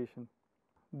representation.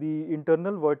 The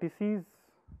internal vertices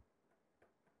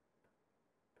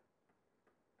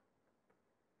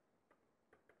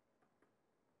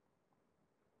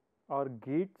are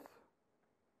gates.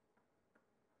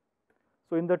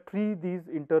 So in the tree, these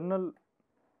internal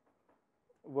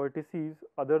vertices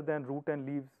other than root and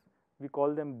leaves, we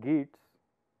call them gates,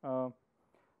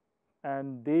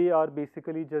 and they are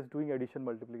basically just doing addition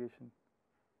multiplication.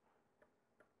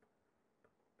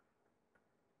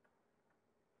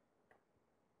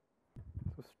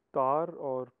 So star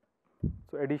or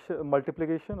so addition,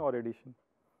 multiplication or addition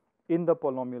in the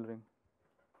polynomial ring.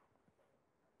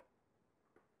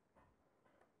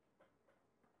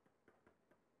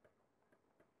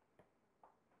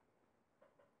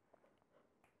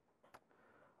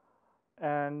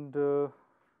 And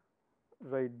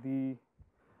right, the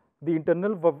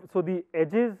internal, so the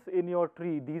edges in your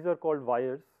tree, these are called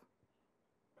wires.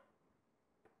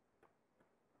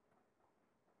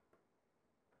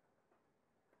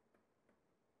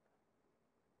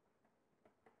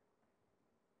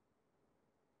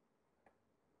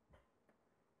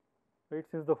 Right,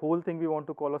 since the whole thing we want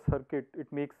to call a circuit,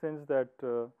 it makes sense that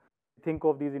Think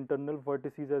of these internal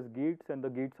vertices as gates, and the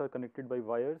gates are connected by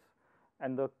wires,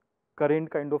 and the current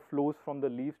kind of flows from the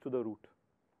leaves to the root,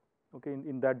 okay,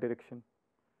 in that direction.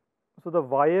 So the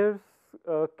wires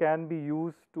can be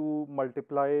used to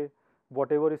multiply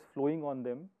whatever is flowing on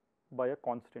them by a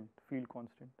constant, field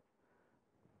constant.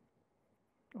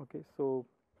 Okay, so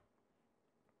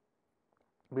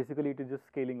basically it is just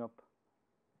scaling up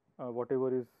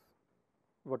whatever is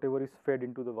fed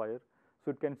into the wire. So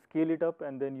it can scale it up,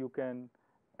 and then you can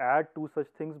add two such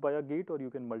things by a gate, or you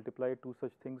can multiply two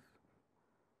such things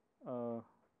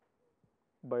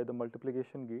by the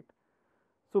multiplication gate.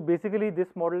 So basically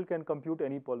this model can compute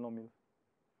any polynomial,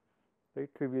 right,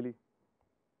 trivially,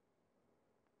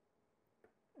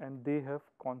 and they have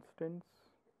constants.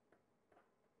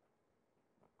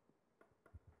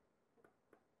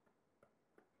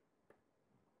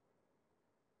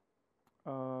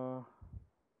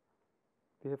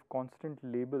 They have constant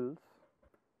labels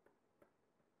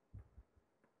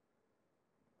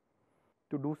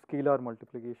to do scalar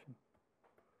multiplication.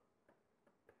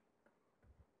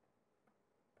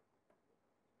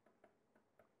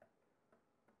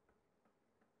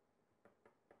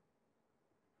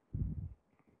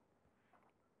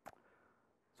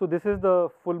 So this is the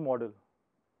full model.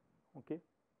 Okay.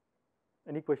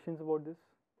 Any questions about this?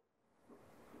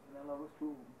 Analogous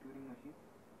to Turing machine.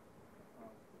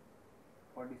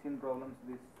 For decision problems,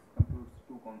 this computes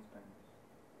two constants,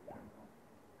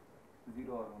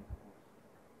 0 or 1, suppose.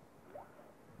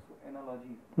 So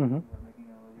analogy, you are making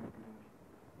analogy with Turing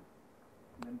machine.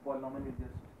 Then polynomial is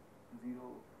just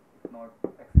 0 if not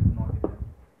x is not in them.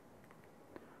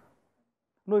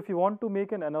 No, if you want to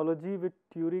make an analogy with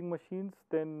Turing machines,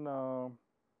 then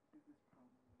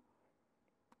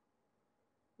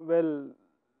well,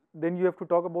 then you have to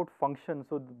talk about functions.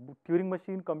 So the Turing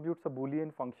machine computes a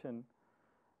Boolean function,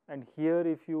 and here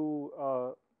if you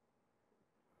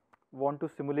want to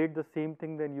simulate the same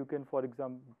thing, then you can, for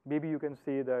example, maybe you can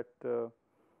say that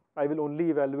I will only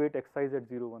evaluate xi's at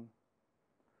 0, 1,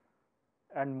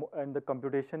 and the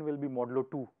computation will be modulo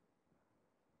 2.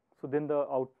 So then the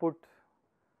output,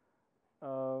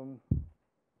 I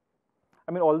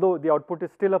mean, although the output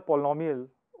is still a polynomial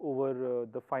over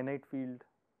the finite field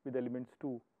with elements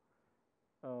 2.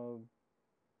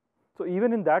 So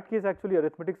even in that case, actually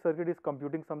arithmetic circuit is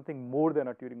computing something more than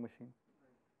a Turing machine.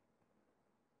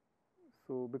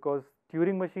 So because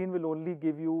Turing machine will only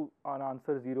give you an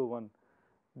answer 0, 1,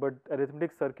 but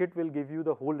arithmetic circuit will give you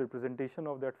the whole representation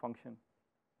of that function.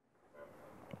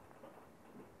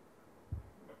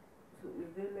 So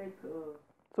is there like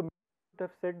So I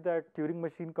have said that Turing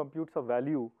machine computes a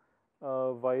value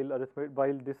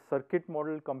while this circuit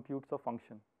model computes a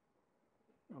function.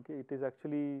 Okay, it is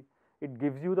actually, it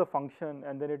gives you the function,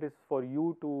 and then it is for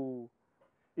you to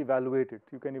evaluate it.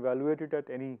 You can evaluate it at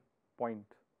any point.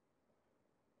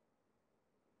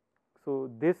 So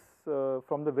this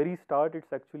from the very start,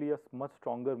 it's actually a much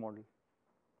stronger model,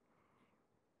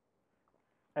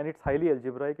 and it's highly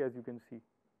algebraic, as you can see.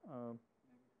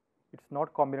 It's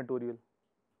not combinatorial.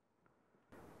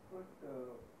 but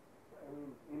I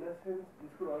mean, in a sense,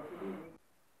 this could also be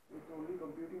it's only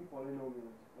computing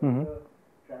polynomials. But the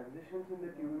transitions in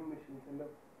the Turing machines and the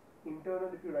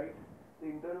internal, if you write the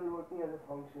internal working as a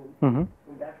function,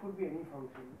 then that could be any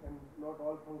function, and not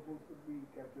all functions could be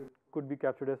captured. Could be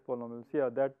captured as polynomials. Yeah,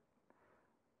 that.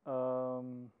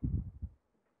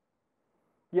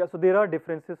 Yeah, so there are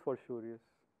differences for sure. Yes.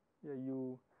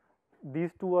 Yeah,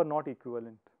 these two are not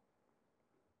equivalent.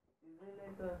 Is there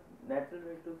like a natural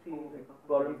way to see like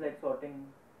problems like sorting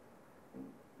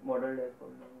modeled as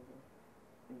polynomials?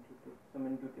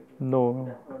 Intuitive. No.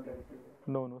 That's not directly.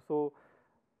 No. So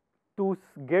to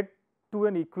get to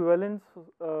an equivalence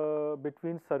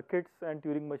between circuits and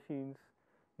Turing machines,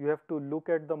 you have to look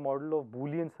at the model of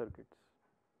Boolean circuits.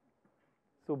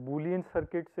 So Boolean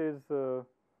circuits is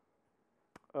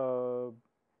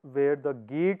where the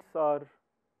gates are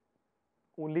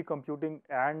only computing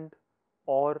and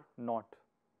or not.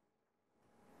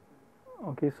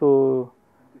 Okay, so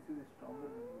This is stronger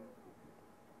than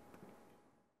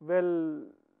well,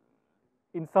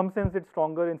 in some sense it's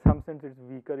stronger, in some sense it's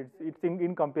weaker. It's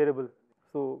incomparable.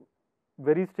 So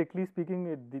very strictly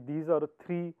speaking, these are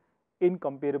three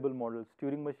incomparable models: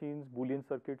 Turing machines, Boolean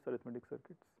circuits, arithmetic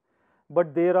circuits.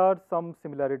 But there are some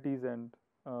similarities, and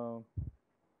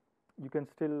you can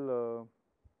still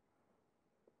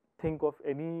think of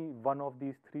any one of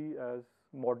these three as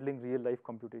modeling real life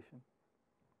computation.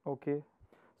 Okay.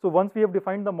 So once we have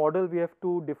defined the model, we have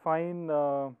to define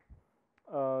the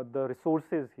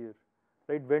resources here,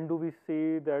 right? When do we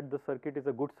say that the circuit is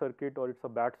a good circuit or it's a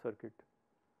bad circuit?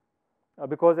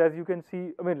 Because as you can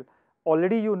see, I mean,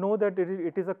 already you know that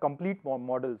it is a complete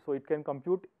model, so it can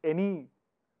compute any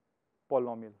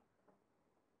polynomial,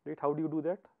 right? How do you do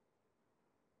that?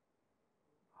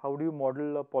 How do you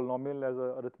model a polynomial as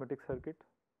a arithmetic circuit?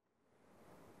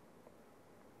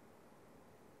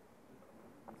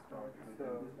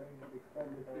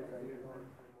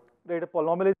 Right, a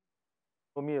polynomial is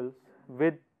polynomials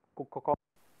with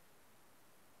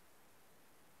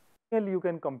you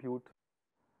can compute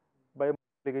by a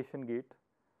multiplication gate,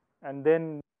 and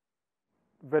then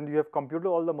when you have computed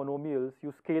all the monomials,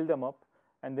 you scale them up,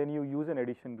 and then you use an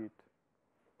addition gate,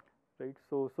 right?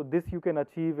 So this you can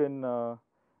achieve in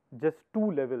just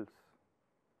two levels,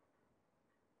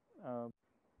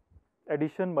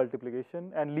 addition,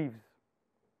 multiplication, and leaves.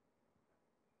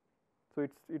 So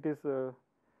it is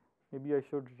maybe I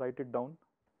should write it down.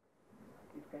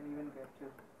 It can even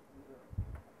capture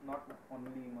not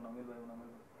only monomial by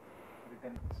monomial, but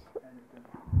written and written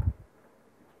expression.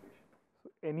 So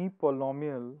any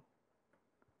polynomial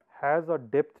has a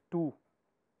depth 2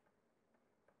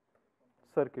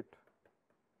 circuit,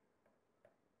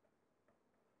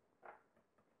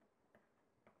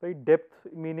 right? Depth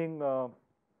meaning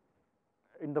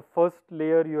in the first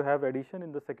layer you have addition,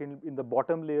 in the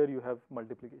bottom layer you have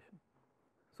multiplication.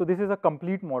 So this is a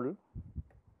complete model.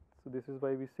 So this is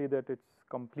why we say that it's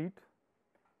complete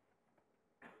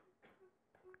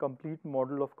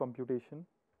model of computation.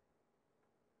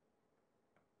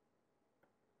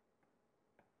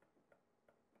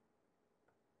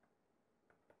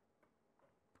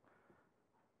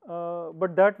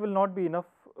 But that will not be enough.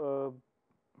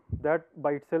 That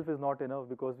by itself is not enough,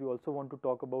 because we also want to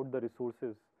talk about the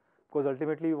resources, because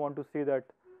ultimately we want to say that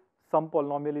some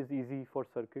polynomial is easy for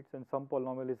circuits and some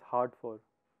polynomial is hard for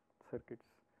circuits.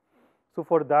 So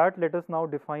for that, let us now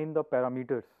define the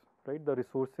parameters, right? The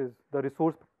resources, the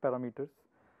resource parameters.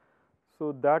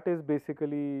 So that is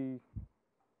basically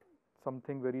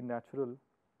something very natural.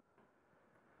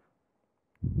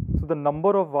 So the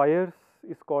number of wires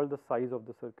is called the size of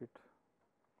the circuit.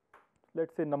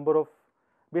 Let's say number of,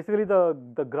 basically the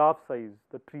graph size,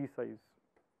 the tree size.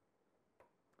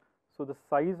 So the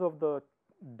size of the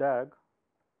DAG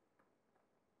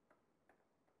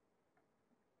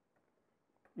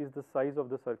is the size of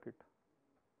the circuit.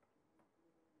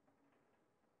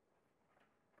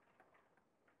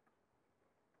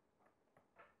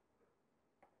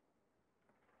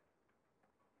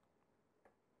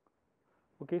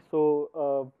 Okay,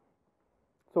 so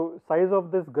size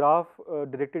of this graph,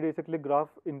 directed acyclic graph,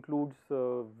 includes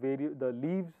the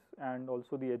leaves and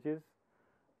also the edges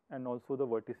and also the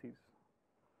vertices.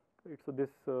 Right, so this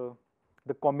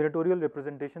the combinatorial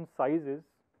representation size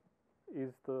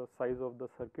is the size of the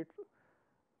circuit,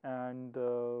 and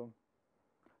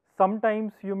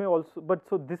sometimes you may also, but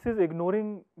so this is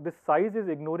ignoring, this size is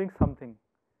ignoring something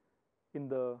in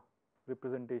the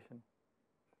representation.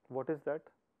 What is that?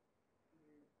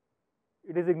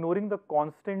 It is ignoring the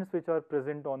constants which are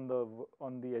present on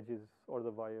the edges or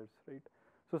the wires, right?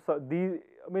 So these,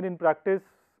 I mean, in practice,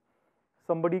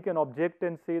 somebody can object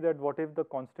and say that what if the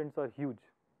constants are huge?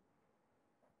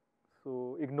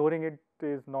 So ignoring it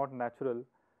is not natural.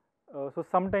 So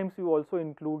sometimes you also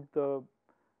include the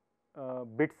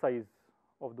bit size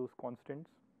of those constants.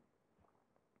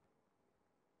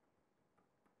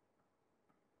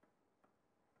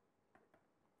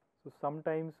 So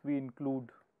sometimes we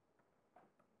include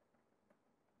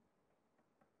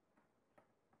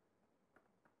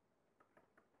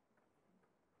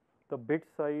the bit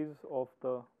size of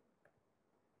the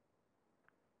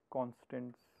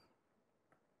constants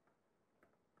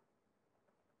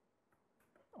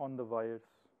on the wires.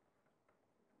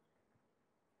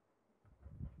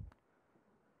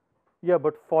 Yeah,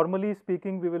 but formally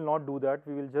speaking, we will not do that.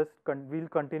 We will just we'll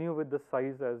continue with the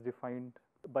size as defined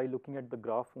by looking at the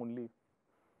graph only,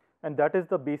 and that is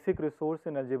the basic resource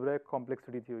in algebraic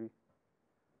complexity theory.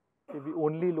 If we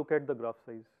only look at the graph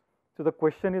size. So the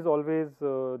question is always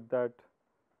that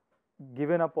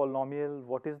given a polynomial,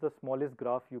 what is the smallest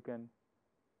graph you can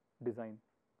design?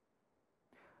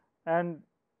 And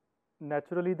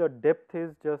naturally, the depth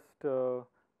is just the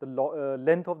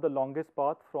length of the longest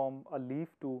path from a leaf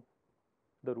to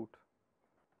the root.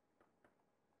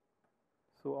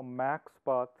 So a max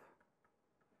path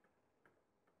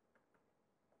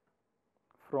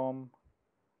from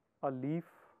a leaf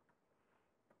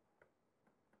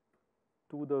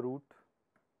to the root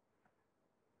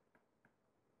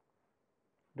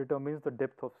determines the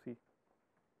depth of C.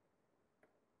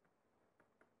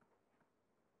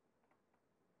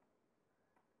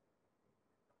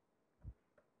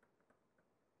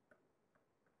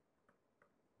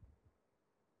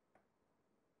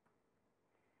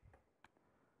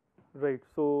 right.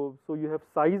 So you have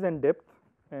size and depth,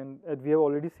 and as we have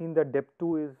already seen that depth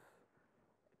 2 is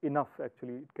enough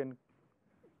actually. It can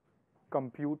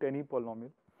compute any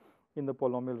polynomial in the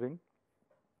polynomial ring.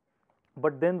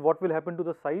 But then what will happen to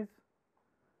the size?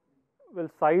 Well,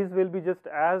 size will be just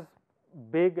as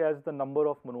big as the number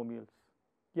of monomials.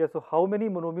 Yeah, so how many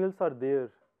monomials are there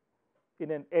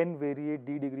in an n variate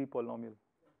d degree polynomial?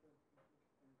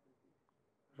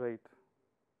 Right.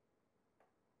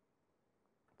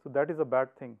 So that is a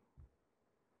bad thing.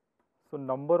 So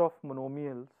number of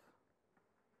monomials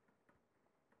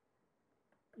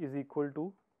is equal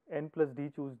to n plus d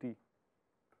choose d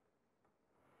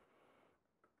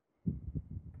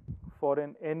for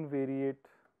an n variate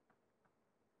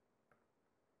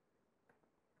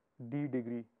d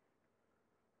degree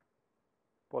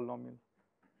polynomial.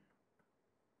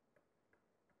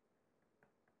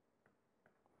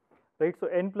 Right, so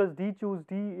n plus d choose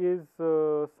d is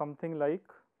something like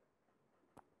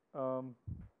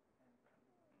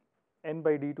n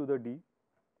by d to the d,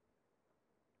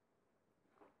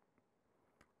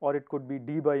 or it could be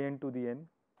d by n to the n,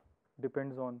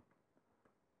 depends on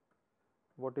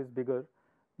what is bigger.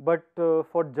 But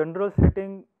for general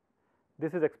setting,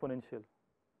 this is exponential.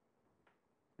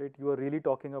 Right, you are really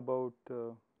talking about,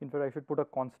 in fact, I should put a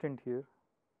constant here.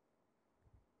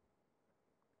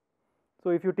 So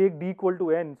if you take d equal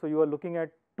to n, so you are looking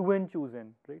at 2n choose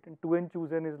n, right? And 2n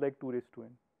choose n is like 2 raised to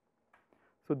n.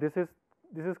 So this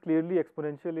is clearly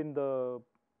exponential in the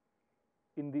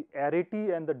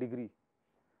arity and the degree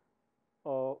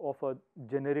of a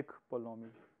generic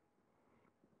polynomial.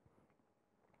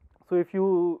 So if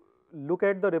you look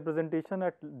at the representation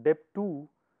at depth 2,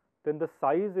 then the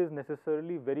size is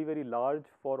necessarily very, very large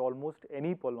for almost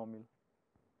any polynomial.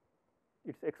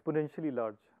 It's exponentially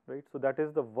large, right? So that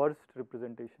is the worst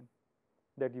representation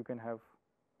that you can have.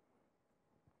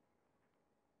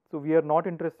 So we are not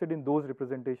interested in those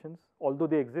representations, although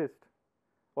they exist,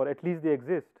 or at least they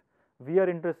exist. We are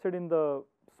interested in the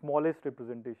smallest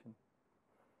representation,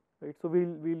 right? So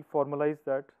we'll formalize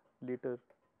that later,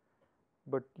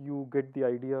 but you get the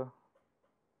idea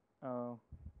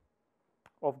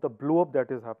of the blow up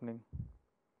that is happening.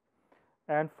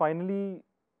 And finally,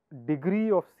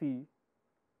 degree of C.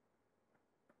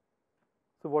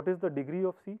 So what is the degree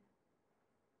of C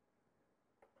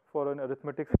for an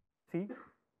arithmetic C?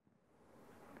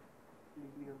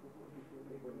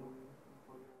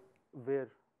 Where?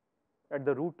 At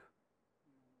the root?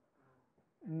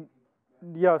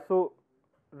 Yeah, so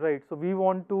right, so we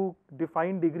want to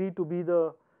define degree to be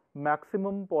the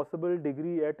maximum possible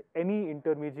degree at any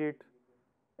intermediate,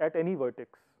 at any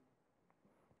vertex.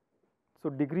 So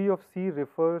degree of C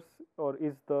refers or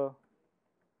is the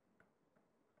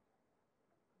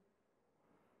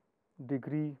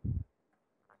degree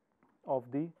of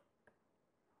the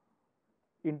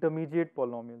intermediate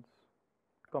polynomials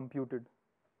computed.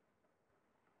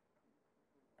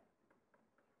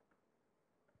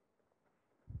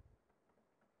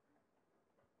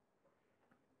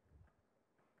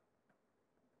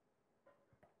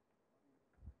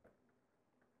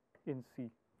 In C.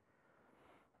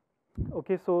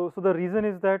 Okay, so the reason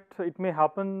is that it may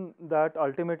happen that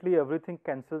ultimately everything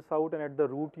cancels out and at the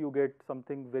root you get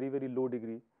something very, very low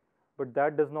degree, but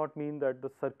that does not mean that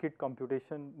the circuit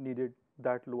computation needed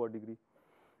that lower degree.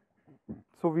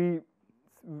 So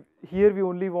here we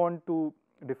only want to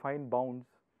define bounds.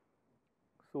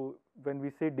 So when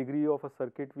we say degree of a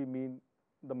circuit, we mean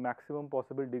the maximum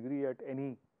possible degree at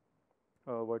any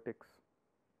vertex,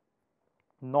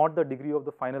 not the degree of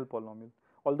the final polynomial,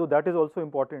 although that is also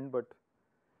important, but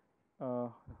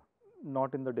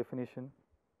not in the definition,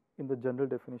 in the general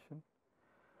definition.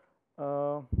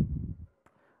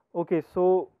 Okay,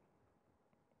 so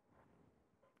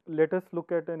let us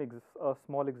look at a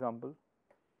small example.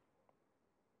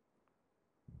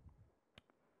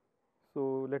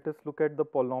 So let us look at the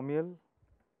polynomial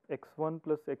x1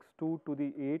 plus x2 to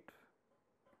the 8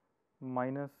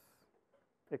 minus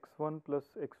x1 plus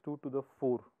x2 to the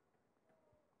 4.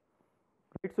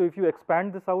 Right, so if you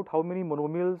expand this out, how many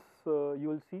monomials you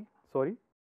will see? Sorry,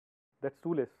 that's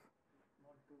 2 less.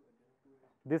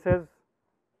 This has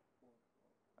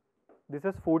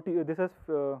 14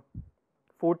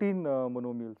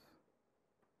 monomials.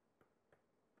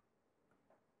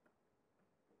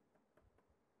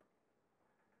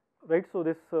 Right, so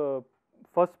this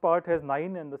first part has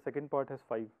 9 and the second part has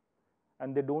 5,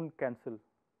 and they don't cancel.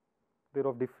 They're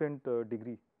of different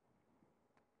degree.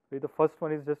 Right, the first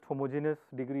one is just homogeneous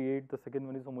degree 8, the second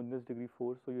one is homogeneous degree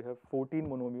 4, so you have 14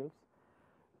 monomials.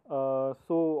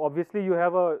 So obviously you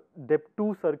have a depth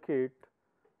 2 circuit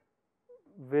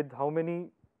with how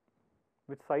many,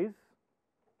 with size?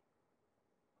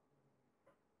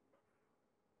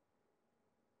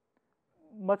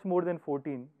 much more than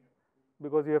 14,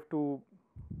 because you have to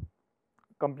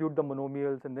compute the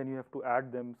monomials and then you have to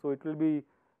add them. So it will be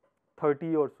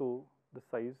 30 or so the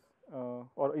size,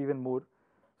 or even more.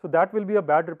 So that will be a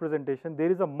bad representation.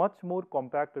 There is a much more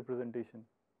compact representation,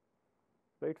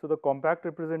 right? So the compact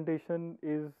representation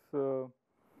is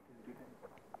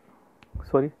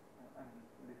sorry.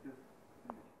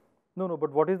 No,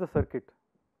 but what is the circuit?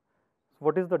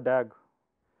 What is the DAG?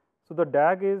 So the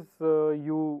DAG is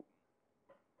you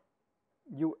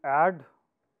add.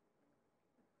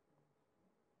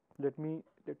 Let me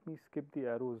skip the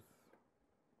arrows.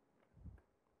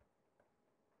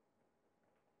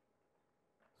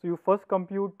 So you first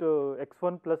compute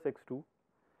x1 plus x2.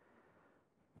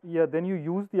 Yeah, then you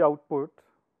use the output,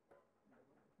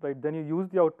 right? Then you use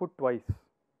the output twice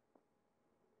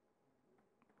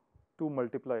to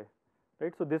multiply,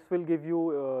 right? So this will give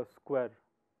you square,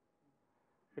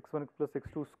 x1 plus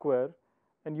x2 square,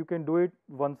 and you can do it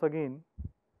once again,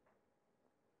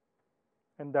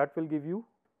 and that will give you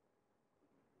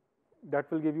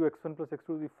x1 plus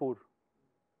x2 is 4.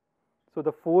 So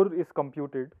the 4 is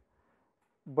computed,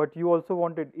 but you also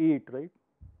wanted 8, right?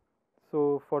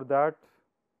 So for that,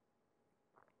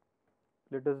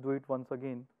 let us do it once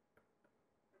again.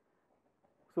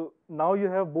 So now you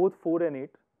have both 4 and 8.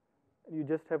 You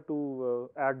just have to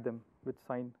add them with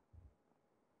sign.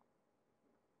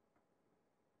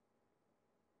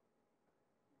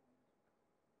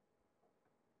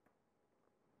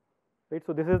 Right,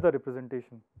 so this is the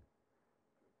representation.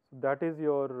 So that is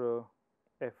your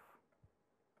f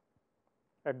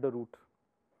at the root.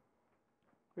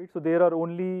 Right, so there are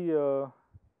only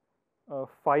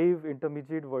 5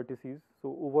 intermediate vertices.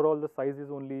 So overall the size is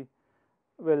only,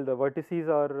 well, the vertices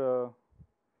are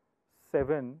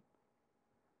 7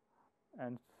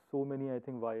 and so many, I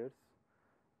think, wires.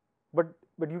 But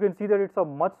you can see that it's a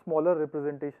much smaller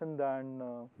representation than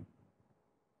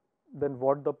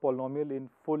what the polynomial in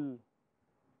full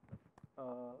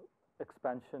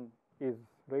expansion is,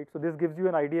 right? So this gives you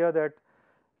an idea that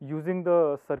using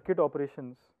the circuit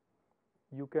operations,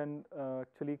 you can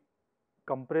actually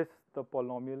compress the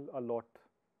polynomial a lot.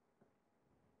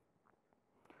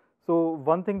 So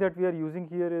one thing that we are using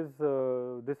here is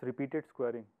this repeated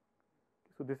squaring.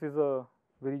 So this is a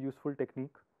very useful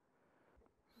technique.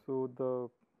 So the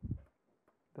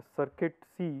circuit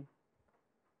C,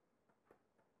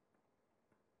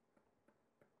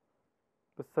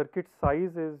 the circuit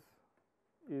size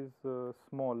is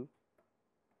small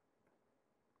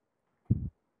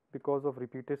because of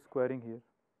repeated squaring here.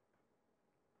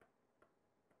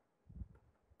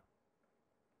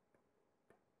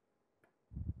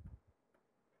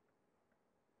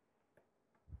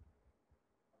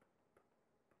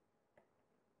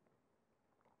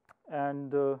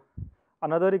 And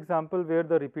another example where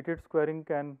the repeated squaring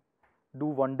can do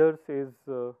wonders is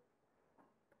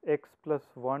x plus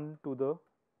 1 to the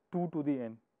 2 to the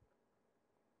n.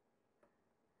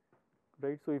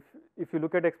 Right. So if you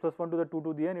look at x plus 1 to the 2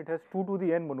 to the n, it has 2 to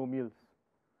the n monomials.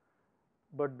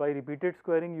 But by repeated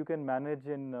squaring, you can manage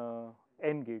in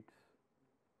n gates.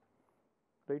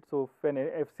 Right. So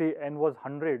if say n was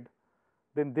 100,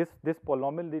 then this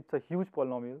polynomial, it's a huge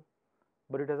polynomial,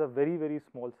 but it has a very, very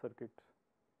small circuit.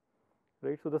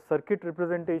 Right. So the circuit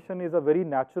representation is a very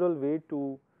natural way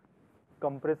to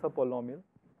compress a polynomial.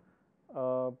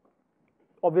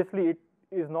 Obviously, it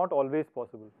is not always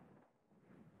possible.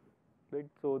 Right.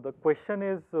 So the question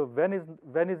is when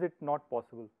is it not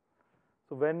possible?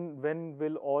 So when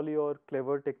will all your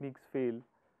clever techniques fail,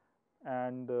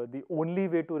 and the only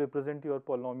way to represent your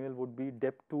polynomial would be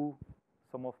depth 2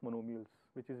 sum of monomials,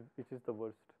 which is the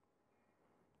worst.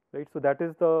 Right. So that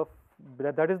is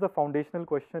the foundational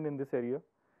question in this area,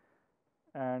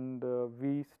 and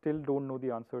we still don't know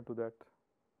the answer to that.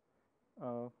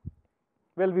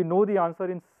 Well, we know the answer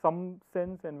in some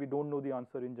sense, and we don't know the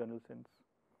answer in general sense.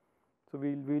 So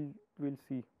we'll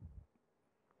see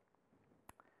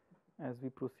as we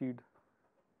proceed.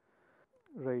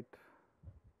 Right.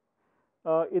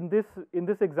 In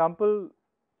this example,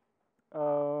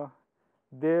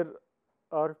 there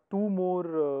are 2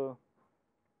 more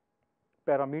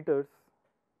parameters,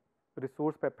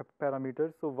 resource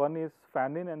parameters. So one is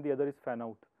fan in and the other is fan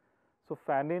out. So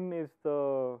fan in is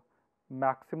the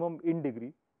maximum in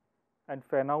degree, and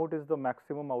fan out is the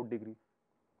maximum out degree.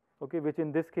 Okay, which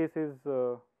in this case is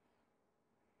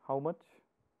how much?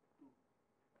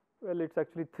 Well, it's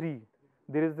actually 3.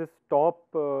 There is this top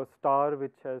star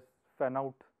which has fan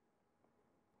out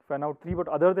 3, but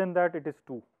other than that it is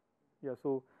 2. Yeah,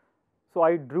 so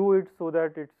I drew it so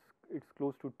that it's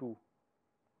close to 2.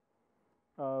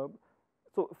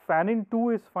 So fan in 2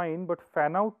 is fine, but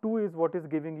fan out 2 is what is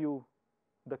giving you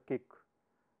the kick,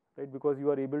 right? Because you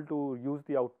are able to use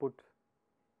the output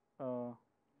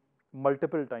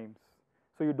multiple times.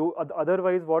 So you do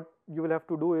otherwise what you will have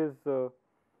to do is you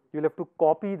will have to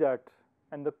copy that,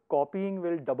 and the copying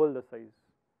will double the size.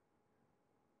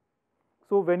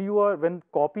 So when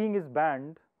copying is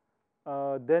banned,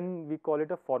 then we call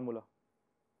it a formula.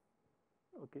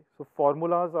 Okay, so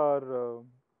formulas are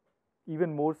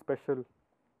even more special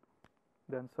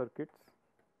than circuits.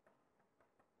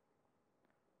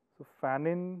 So fan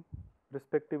in,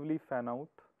 respectively fan out.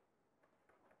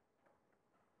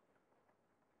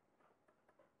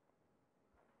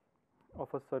 Of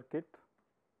a circuit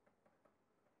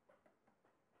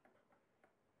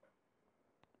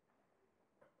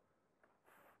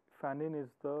fan in is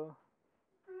the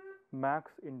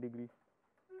max in degree.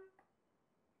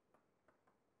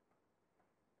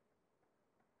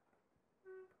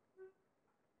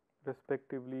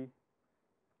 Respectively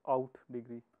out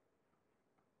degree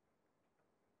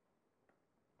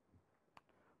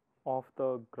of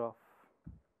the graph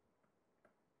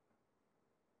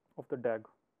of the DAG,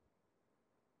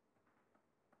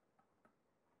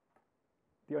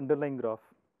 the underlying graph.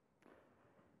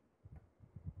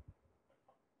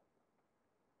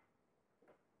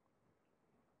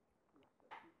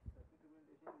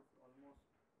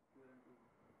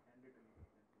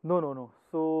 No.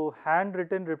 So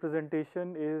handwritten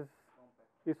representation is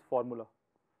formula,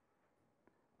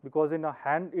 because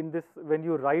in this when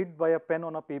you write by a pen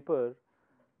on a paper,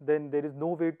 then there is no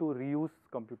way to reuse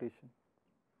computation.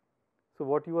 So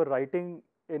what you are writing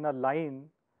in a line,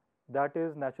 that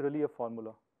is naturally a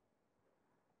formula.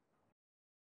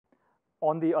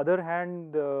 On the other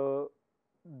hand,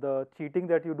 the cheating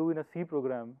that you do in a C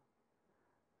program,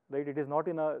 right? It is not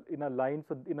in a line.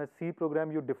 So in a C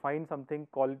program, you define something,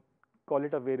 call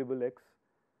it a variable x,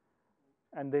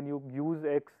 and then you use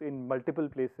x in multiple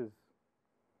places.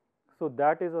 So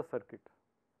that is a circuit.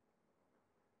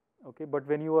 Okay, but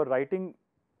when you are writing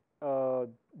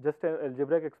just an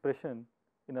algebraic expression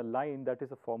in a line, that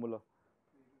is a formula.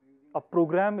 A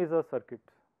program is a circuit.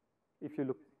 If you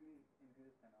look,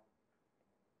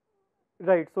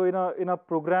 right? So in a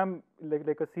program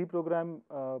like a C program,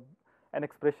 an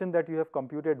expression that you have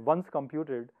computed, once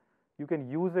computed, you can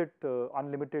use it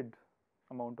unlimited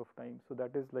amount of time. So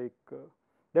that is like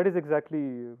that is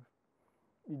exactly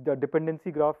the dependency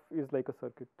graph is like a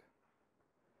circuit.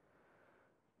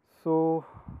 So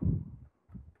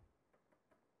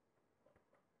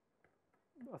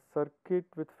a circuit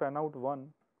with fan out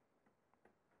 1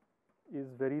 is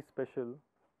very special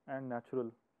and natural.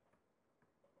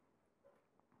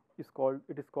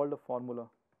 It is called a formula.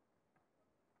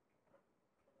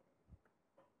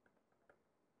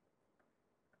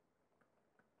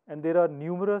 And there are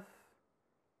numerous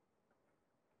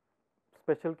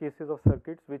special cases of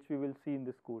circuits which we will see in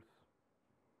this course.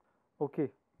 Okay.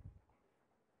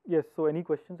 Yes, so any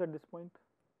questions at this point?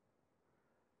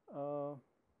 So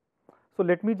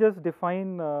let me just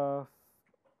define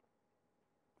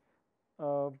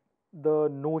the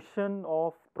notion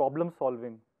of problem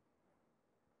solving,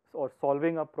 or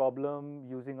solving a problem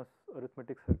using a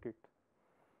arithmetic circuit.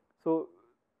 So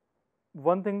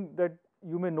one thing that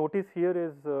you may notice here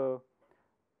is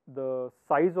the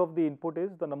size of the input is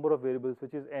the number of variables,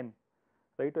 which is n,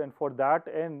 right? And for that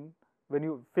n, when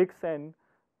you fix n,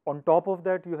 on top of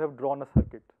that you have drawn a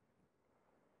circuit.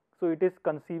 So it is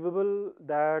conceivable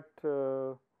that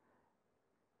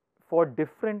for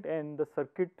different n, the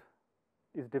circuit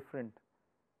is different.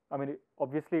 I mean,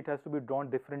 obviously it has to be drawn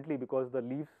differently because the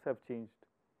leaves have changed,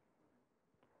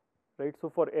 right?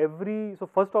 So so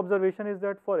first observation is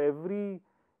that for every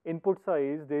input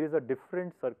size there is a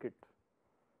different circuit.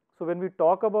 So when we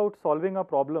talk about solving a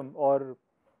problem,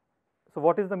 so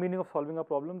what is the meaning of solving a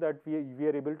problem? That we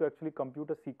are able to actually compute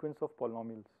a sequence of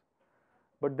polynomials.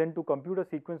 But then to compute a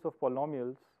sequence of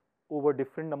polynomials over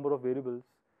different number of variables,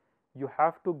 you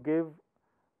have to give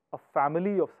a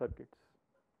family of circuits.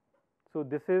 So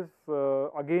this is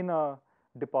again a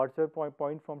departure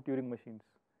point from Turing machines.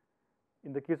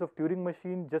 In the case of Turing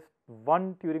machine, just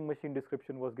one Turing machine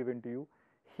description was given to you.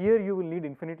 Here you will need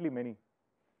infinitely many.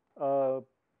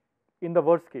 In the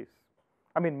worst case,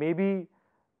 I mean, maybe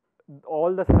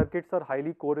all the circuits are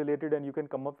highly correlated and you can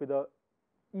come up with a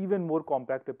even more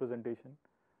compact representation.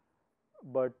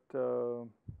 But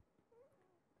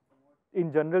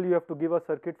in general, you have to give a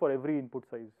circuit for every input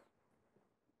size.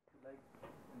 Like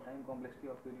in time complexity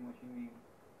of Turing machine, we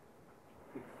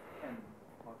fix n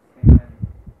or same n.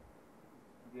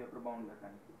 We have to bound the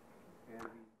time.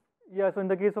 Yeah, so in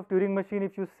the case of Turing machine,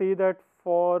 if you say that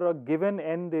for a given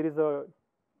n there is a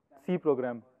C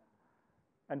program,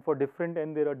 and for different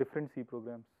n there are different C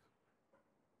programs.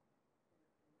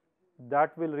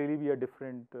 that will really be a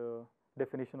different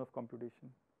definition of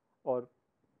computation or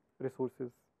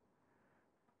resources.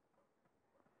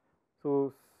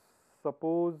 So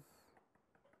suppose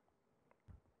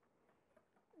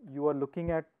you are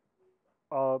looking at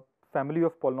a family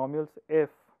of polynomials f.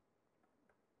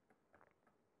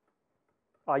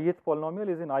 Ith polynomial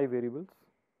is in I variables.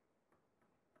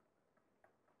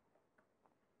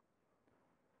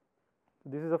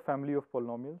 This is a family of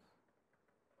polynomials.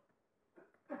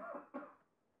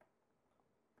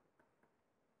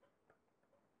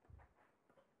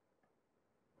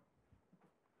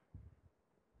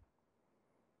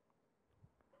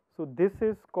 So this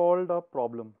is called a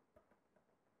problem.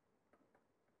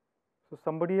 So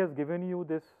somebody has given you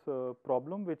this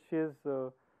problem, which is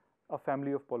a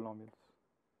family of polynomials.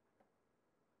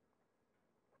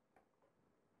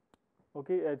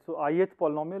 Okay, so ith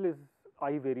polynomial is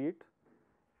I variate,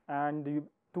 and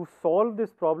to solve this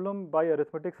problem by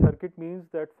arithmetic circuit means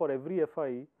that for every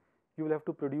fi you will have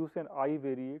to produce an I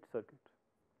variate circuit.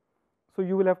 So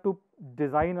you will have to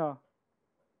design a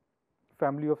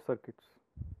family of circuits.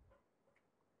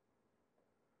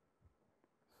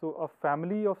 So a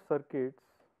family of circuits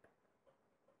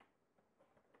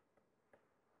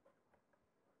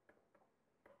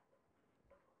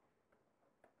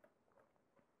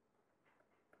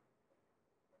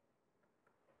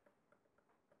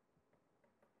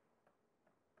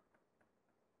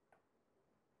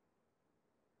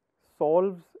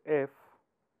solves f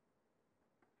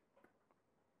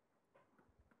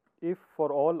if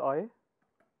for all I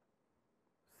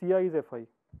Ci is fi,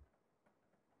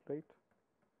 right?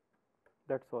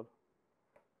 That's all.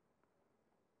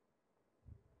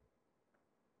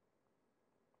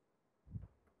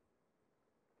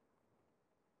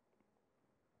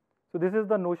 So this is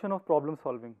the notion of problem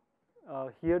solving.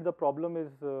 Here the problem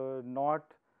is not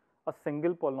a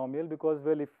single polynomial, because,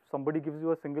 well, if somebody gives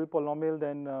you a single polynomial,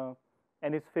 then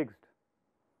n is fixed.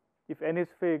 If n is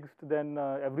fixed, then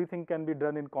everything can be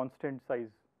done in constant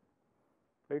size,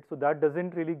 right? So that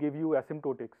doesn't really give you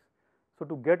asymptotics. So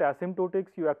to get asymptotics,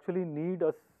 you actually need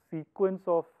a sequence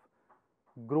of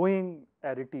growing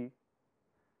arity,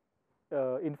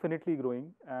 infinitely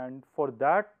growing, and for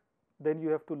that then you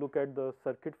have to look at the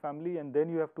circuit family, and then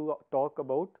you have to talk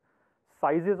about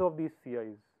sizes of these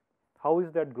CIs. How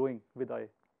is that growing with I?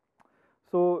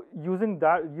 So using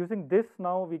this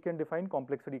now we can define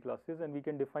complexity classes, and we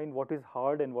can define what is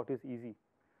hard and what is easy.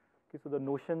 Okay, so the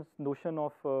notion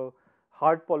of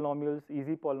hard polynomials,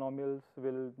 easy polynomials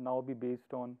will now be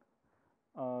based on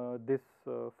this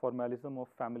formalism of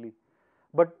family.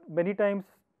 But many times,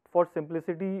 for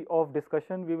simplicity of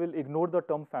discussion, we will ignore the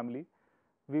term family.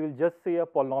 We will just say a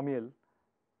polynomial.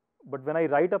 But when I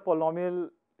write a polynomial,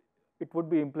 it would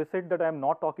be implicit that I am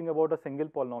not talking about a single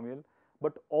polynomial,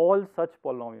 but all such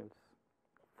polynomials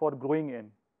for growing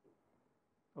n.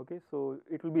 Okay, so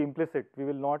it will be implicit. We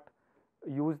will not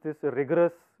use this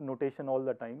rigorous notation all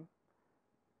the time,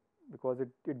 because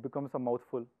it becomes a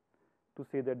mouthful to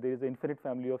say that there is an infinite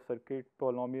family of circuit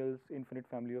polynomials, infinite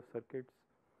family of circuits.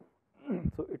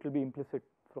 So it will be implicit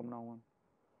from now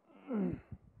on.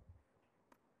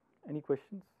 Any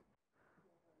questions?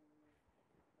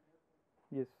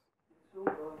 Yes. So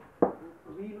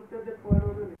we looked at that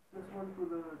polynomial x+1 to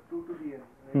the 2 to the n,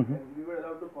 right? And we were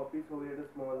allowed to copy, so we had a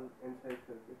small n size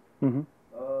circuit.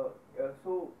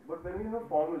 So, but when we have a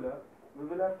formula, we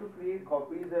will have to create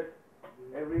copies at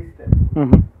every step.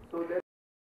 So that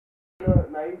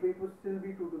naive bit would still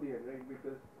be 2 to the n, right?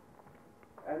 Because,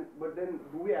 but then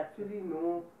do we actually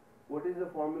know what is the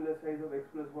formula size of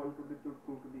x+1 to the 2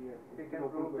 to the n? We can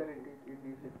prove that it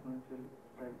is exponential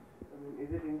size. I mean,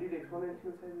 is it indeed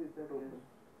exponential size? Is that open?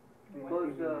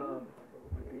 Because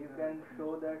you can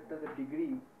show that the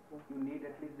degree, you need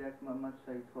at least that much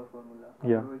size for formula.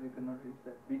 Yeah. Otherwise you cannot reach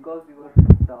that. Because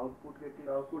the output gate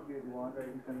is 1, right.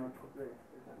 You cannot.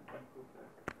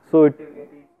 So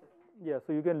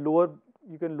so you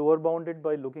can lower bound it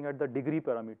by looking at the degree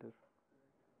parameter.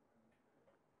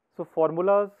 So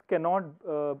formulas cannot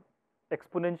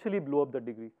exponentially blow up the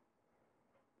degree.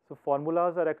 So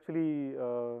formulas are actually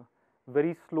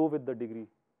very slow with the degree.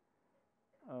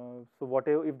 So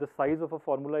whatever, if the size of a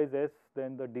formula is s,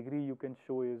 then the degree you can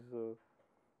show is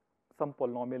some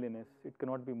polynomial in s. It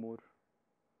cannot be more.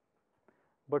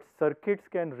 But circuits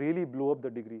can really blow up the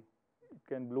degree. It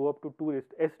can blow up to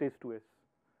s raised to s,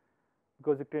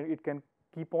 because it can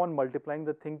keep on multiplying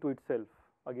the thing to itself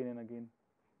again and again.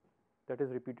 That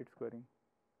is repeated squaring.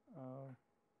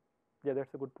 Yeah,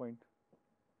 that's a good point.